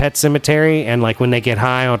weed at the pet cemetery, and like when they get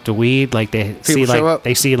high off the weed, like they show up?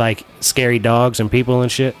 see like scary dogs and people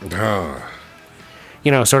and shit.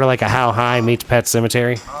 You know, sort of like a How High meets Pet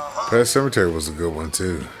Cemetery. Pet Cemetery was a good one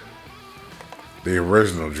too. The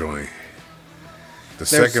original joint. The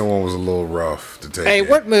second one was a little rough to take. Hey, in.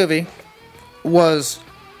 what movie was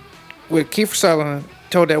with Kiefer Sutherland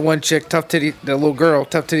told that one chick, tough titty, the little girl,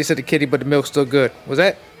 tough titty said to kitty, but the milk's still good? Was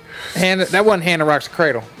that that wasn't Hannah Rocks the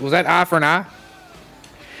Cradle? Was that Eye for an Eye?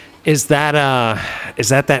 Is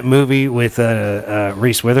that movie with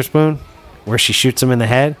Reese Witherspoon where she shoots him in the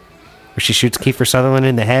head? Where she shoots Kiefer Sutherland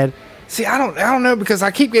in the head? See, I don't know because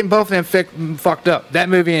I keep getting both of them fucked up. That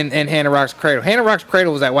movie and Hannah Rocks the Cradle. Hannah Rocks the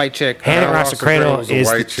Cradle was that white chick. Hannah Rocks the Cradle was the is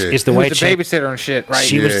white chick. the Who white was the chick. babysitter and shit, right?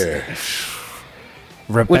 She was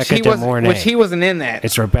Rebecca De Mornay. Which he wasn't in that.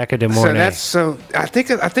 It's Rebecca De Mornay. I think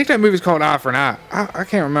that movie's called Eye for an Eye. I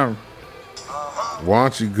can't remember. Why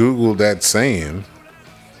don't you Google that saying?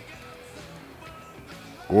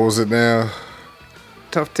 What was it now?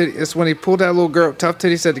 Tough titty. It's when he pulled that little girl. Tough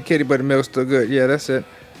titty said to kitty, but the milk's still good. Yeah, that's it.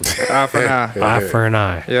 Eye for an Eye. Eye for an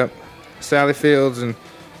Eye. Yep. Sally Fields and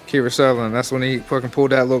Kiefer Sutherland. That's when he fucking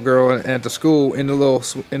pulled that little girl at the school in the little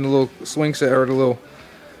swing set or the little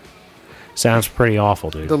Sounds pretty awful,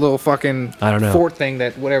 dude. the little fucking I don't know. fort thing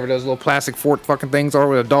that whatever those little plastic fort fucking things are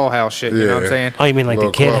with a dollhouse shit. You know what I'm Yeah. saying? Oh, you mean like the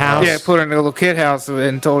Little kid clubhouse. house? Yeah, put her in a little kid house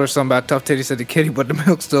and told her something about tough titty said to kitty, but the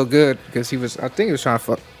milk's still good because I think he was trying to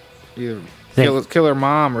fuck either kill her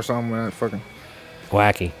mom or something. Fucking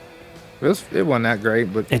Wacky. it wasn't that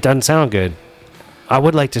great, but It doesn't sound good. I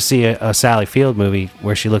would like to see a Sally Field movie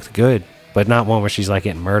where she looked good, but not one where she's like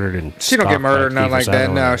getting murdered and she don't get stalked murdered, by nothing Kiefer like that.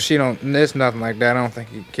 No, Sutherland. she don't. There's nothing like that. I don't think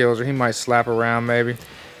he kills her. He might slap her around, maybe.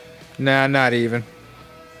 Nah, not even.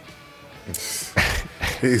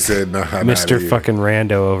 He said, "No, nah, Mr. fucking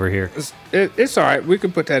Rando over here. It's all right. We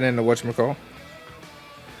can put that in the whatchamacall.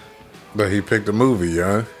 But he picked a movie,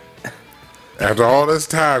 young. After all this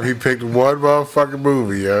time, he picked one motherfucking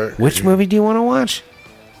movie, young. Which movie do you want to watch?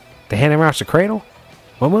 The Hannah Rocks the Cradle?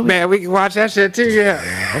 What movie? Man, we can watch that shit too, yeah.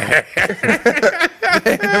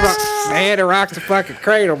 Hannah Rocks the fucking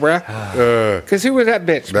Cradle, bruh. Cause who was that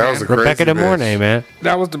bitch? That man? was a crazy Rebecca De bitch. Mornay, man.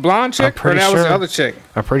 That was the blonde chick, or pretty that was the sure. other chick?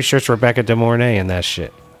 I'm pretty sure it's Rebecca De Mornay in that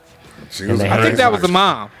shit. She was they a had I think Crazy that was the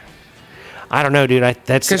mom. I don't know, dude.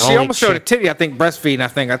 That's Cause the she only almost showed a chick- titty. I think breastfeeding. I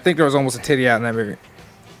think there was almost a titty out in that movie.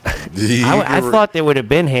 I thought there would have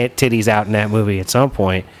been titties out in that movie at some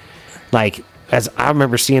point. Like, as I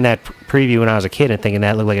remember seeing that preview when I was a kid and thinking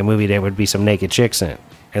that looked like a movie there would be some naked chicks in.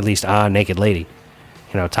 At least a naked lady.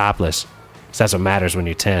 You know, topless. So that's what matters when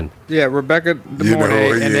you're 10. Yeah, Rebecca De You know, Mornay,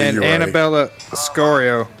 yeah, and then you're right. Annabella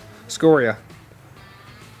Scoria is Well,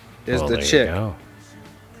 the there you chick. go.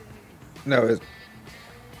 No, it's,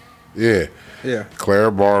 Yeah. yeah.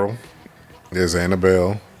 Clara Bartle is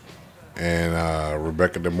Annabelle, and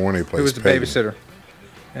Rebecca De Mornay plays Who was the Peggy. babysitter?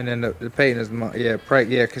 And then the Peyton is the mom. Yeah,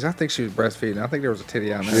 because I think she was breastfeeding. I think there was a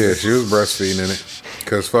titty out in there. Yeah, she was breastfeeding in it.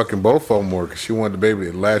 Because fucking both of them were, because she wanted the baby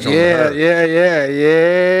to latch on to Yeah, her.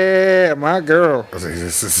 yeah, my girl. I was like,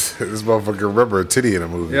 this motherfucker remember a titty in a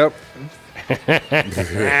movie. Yep.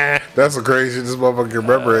 That's so crazy. This motherfucker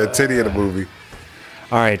remember a titty in a movie.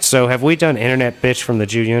 All right, so have we done Internet Bitch from the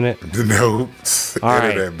Jew Unit? No. All right.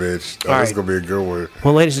 Internet bitch. Oh, All that's right. going to be a good one.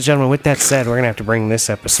 Well, ladies and gentlemen, with that said, we're going to have to bring this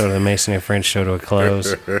episode of the Mason and Friends show to a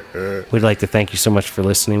close. We'd like to thank you so much for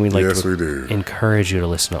listening. We'd like Yes, to we do. encourage you to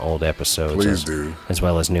listen to old episodes. Please do. As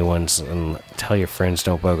well as new ones. And tell your friends,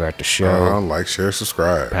 don't bogart the show. Like, share,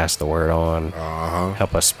 subscribe. Pass the word on. Uh-huh.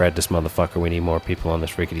 Help us spread this motherfucker. We need more people on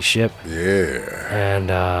this rickety ship. Yeah.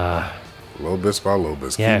 And, Little bits by little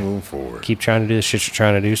bits. yeah. Keep moving forward. keep trying to do the shit you're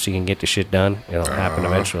trying to do so you can get the shit done. It'll happen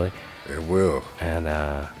eventually. It will. And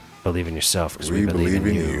believe in yourself because We believe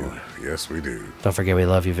in you. Yes, we do. Don't forget we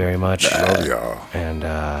love you very much. Love y'all. And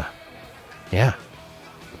yeah,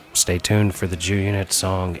 stay tuned for the Jew Unit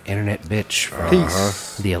song Internet Bitch from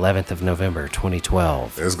the 11th of November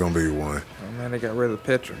 2012. There's going to be one. Oh, man, they got rid of the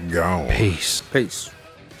picture. Gone. Peace. Peace.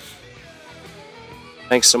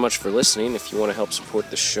 Thanks so much for listening. If you want to help support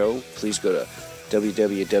the show, please go to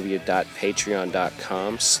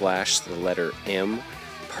www.patreon.com/M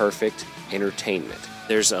Perfect Entertainment.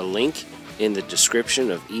 There's a link in the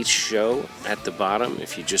description of each show at the bottom.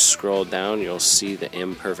 If you just scroll down, you'll see the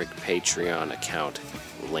Imperfect Patreon account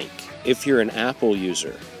link. If you're an Apple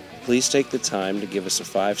user, please take the time to give us a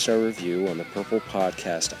 5-star review on the Purple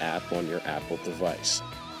Podcast app on your Apple device.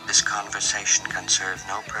 This conversation can serve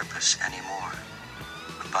no purpose anymore.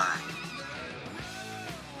 Goodbye.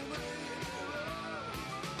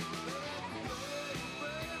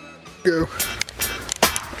 Go.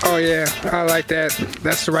 Oh yeah, I like that.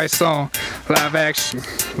 That's the right song. Live action.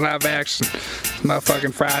 Live action.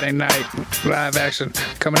 Motherfucking Friday night. Live action.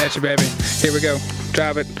 Coming at you, baby. Here we go.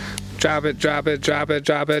 Drop it. Drop it, drop it, drop it,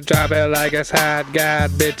 drop it, drop it like it's hot. Got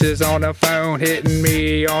bitches on the phone hitting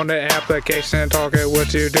me on the application, talking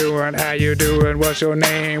what you doing, how you doing, what's your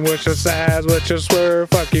name, what's your size, what's your swerve.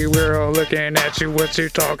 Fuck you, girl, looking at you, what you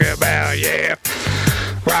talking about, yeah.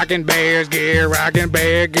 Rockin' Bears gear, rockin'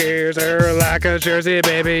 Bear gears, her like a Jersey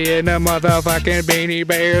baby in the motherfucking Beanie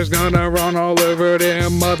Bears. Gonna run all over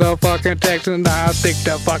them motherfucking Texans. I think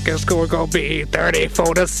the fucking score gonna be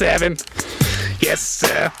 34-7. Yes,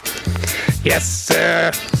 sir. Yes,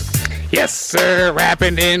 sir. Yes, sir.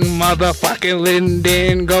 Rapping in motherfucking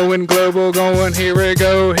Linden. Going global, going here we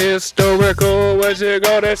go. Historical. What you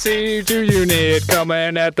gonna see? Jew Unit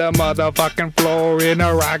coming at the motherfucking floor in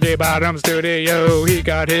a Rocky Bottom studio. He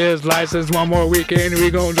got his license one more weekend. We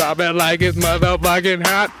gon' drop it like it's motherfucking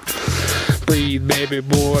hot. Breathe, baby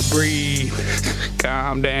boy, breathe.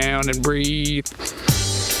 Calm down and breathe.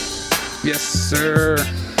 Yes, sir.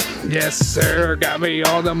 Yes, sir. Got me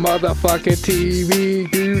on the motherfucking TV.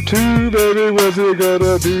 YouTube, baby, what's it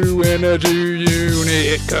gonna do in a Jew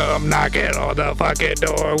Unit? Come knocking on the fucking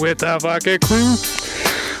door with the fucking crew.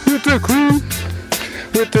 With the crew.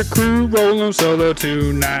 With the crew rolling solo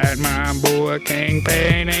tonight. My boy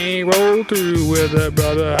Kingpin ain't rolled through with a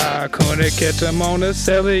brother. I couldn't catch him on the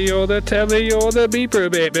celly or the telly or the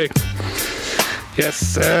beeper, baby. Yes,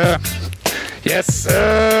 sir. Yes,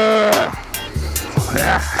 sir.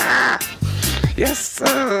 Yes,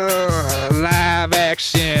 sir. Live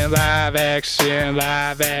action, live action,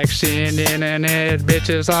 live action. Internet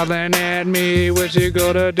bitches hollering at me. What you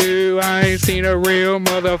gonna do? I ain't seen a real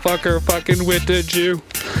motherfucker fucking with the Jew.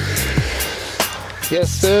 Yes,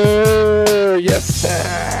 sir. Yes,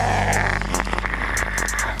 sir.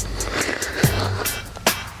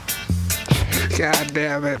 God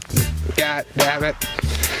damn it. God damn it.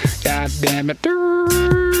 God damn it.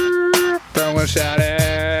 Throwing shout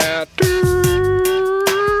out.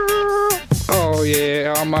 Oh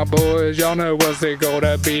yeah, all my boys, y'all know what's it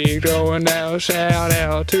gonna be. Throwing out shout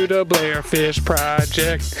out to the Blairfish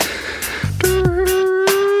Project.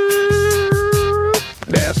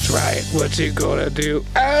 That's right, what you gonna do?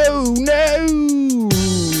 Oh no!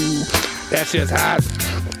 That's just hot.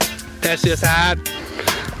 That's just hot.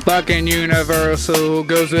 Fucking universal,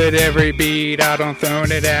 goes with every beat. I done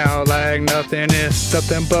thrown it out like nothing is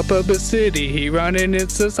something but publicity. He running in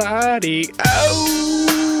society. Oh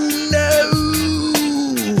no!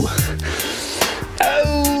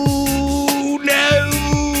 Oh no!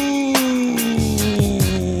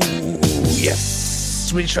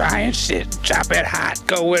 Yes, we trying shit. Chop it hot,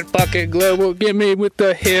 going fucking global. Get me with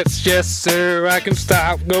the hits, yes sir. I can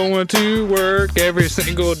stop going to work every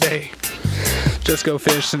single day. Just go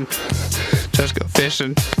fishing. Just go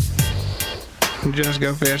fishing. Just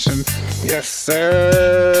go fishing. Yes,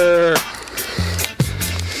 sir.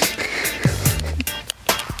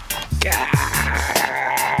 God,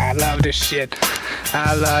 I love this shit.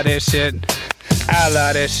 I love this shit. I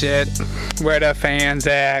love this shit. Where the fans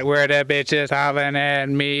at? Where the bitches hollering at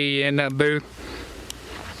me in the booth?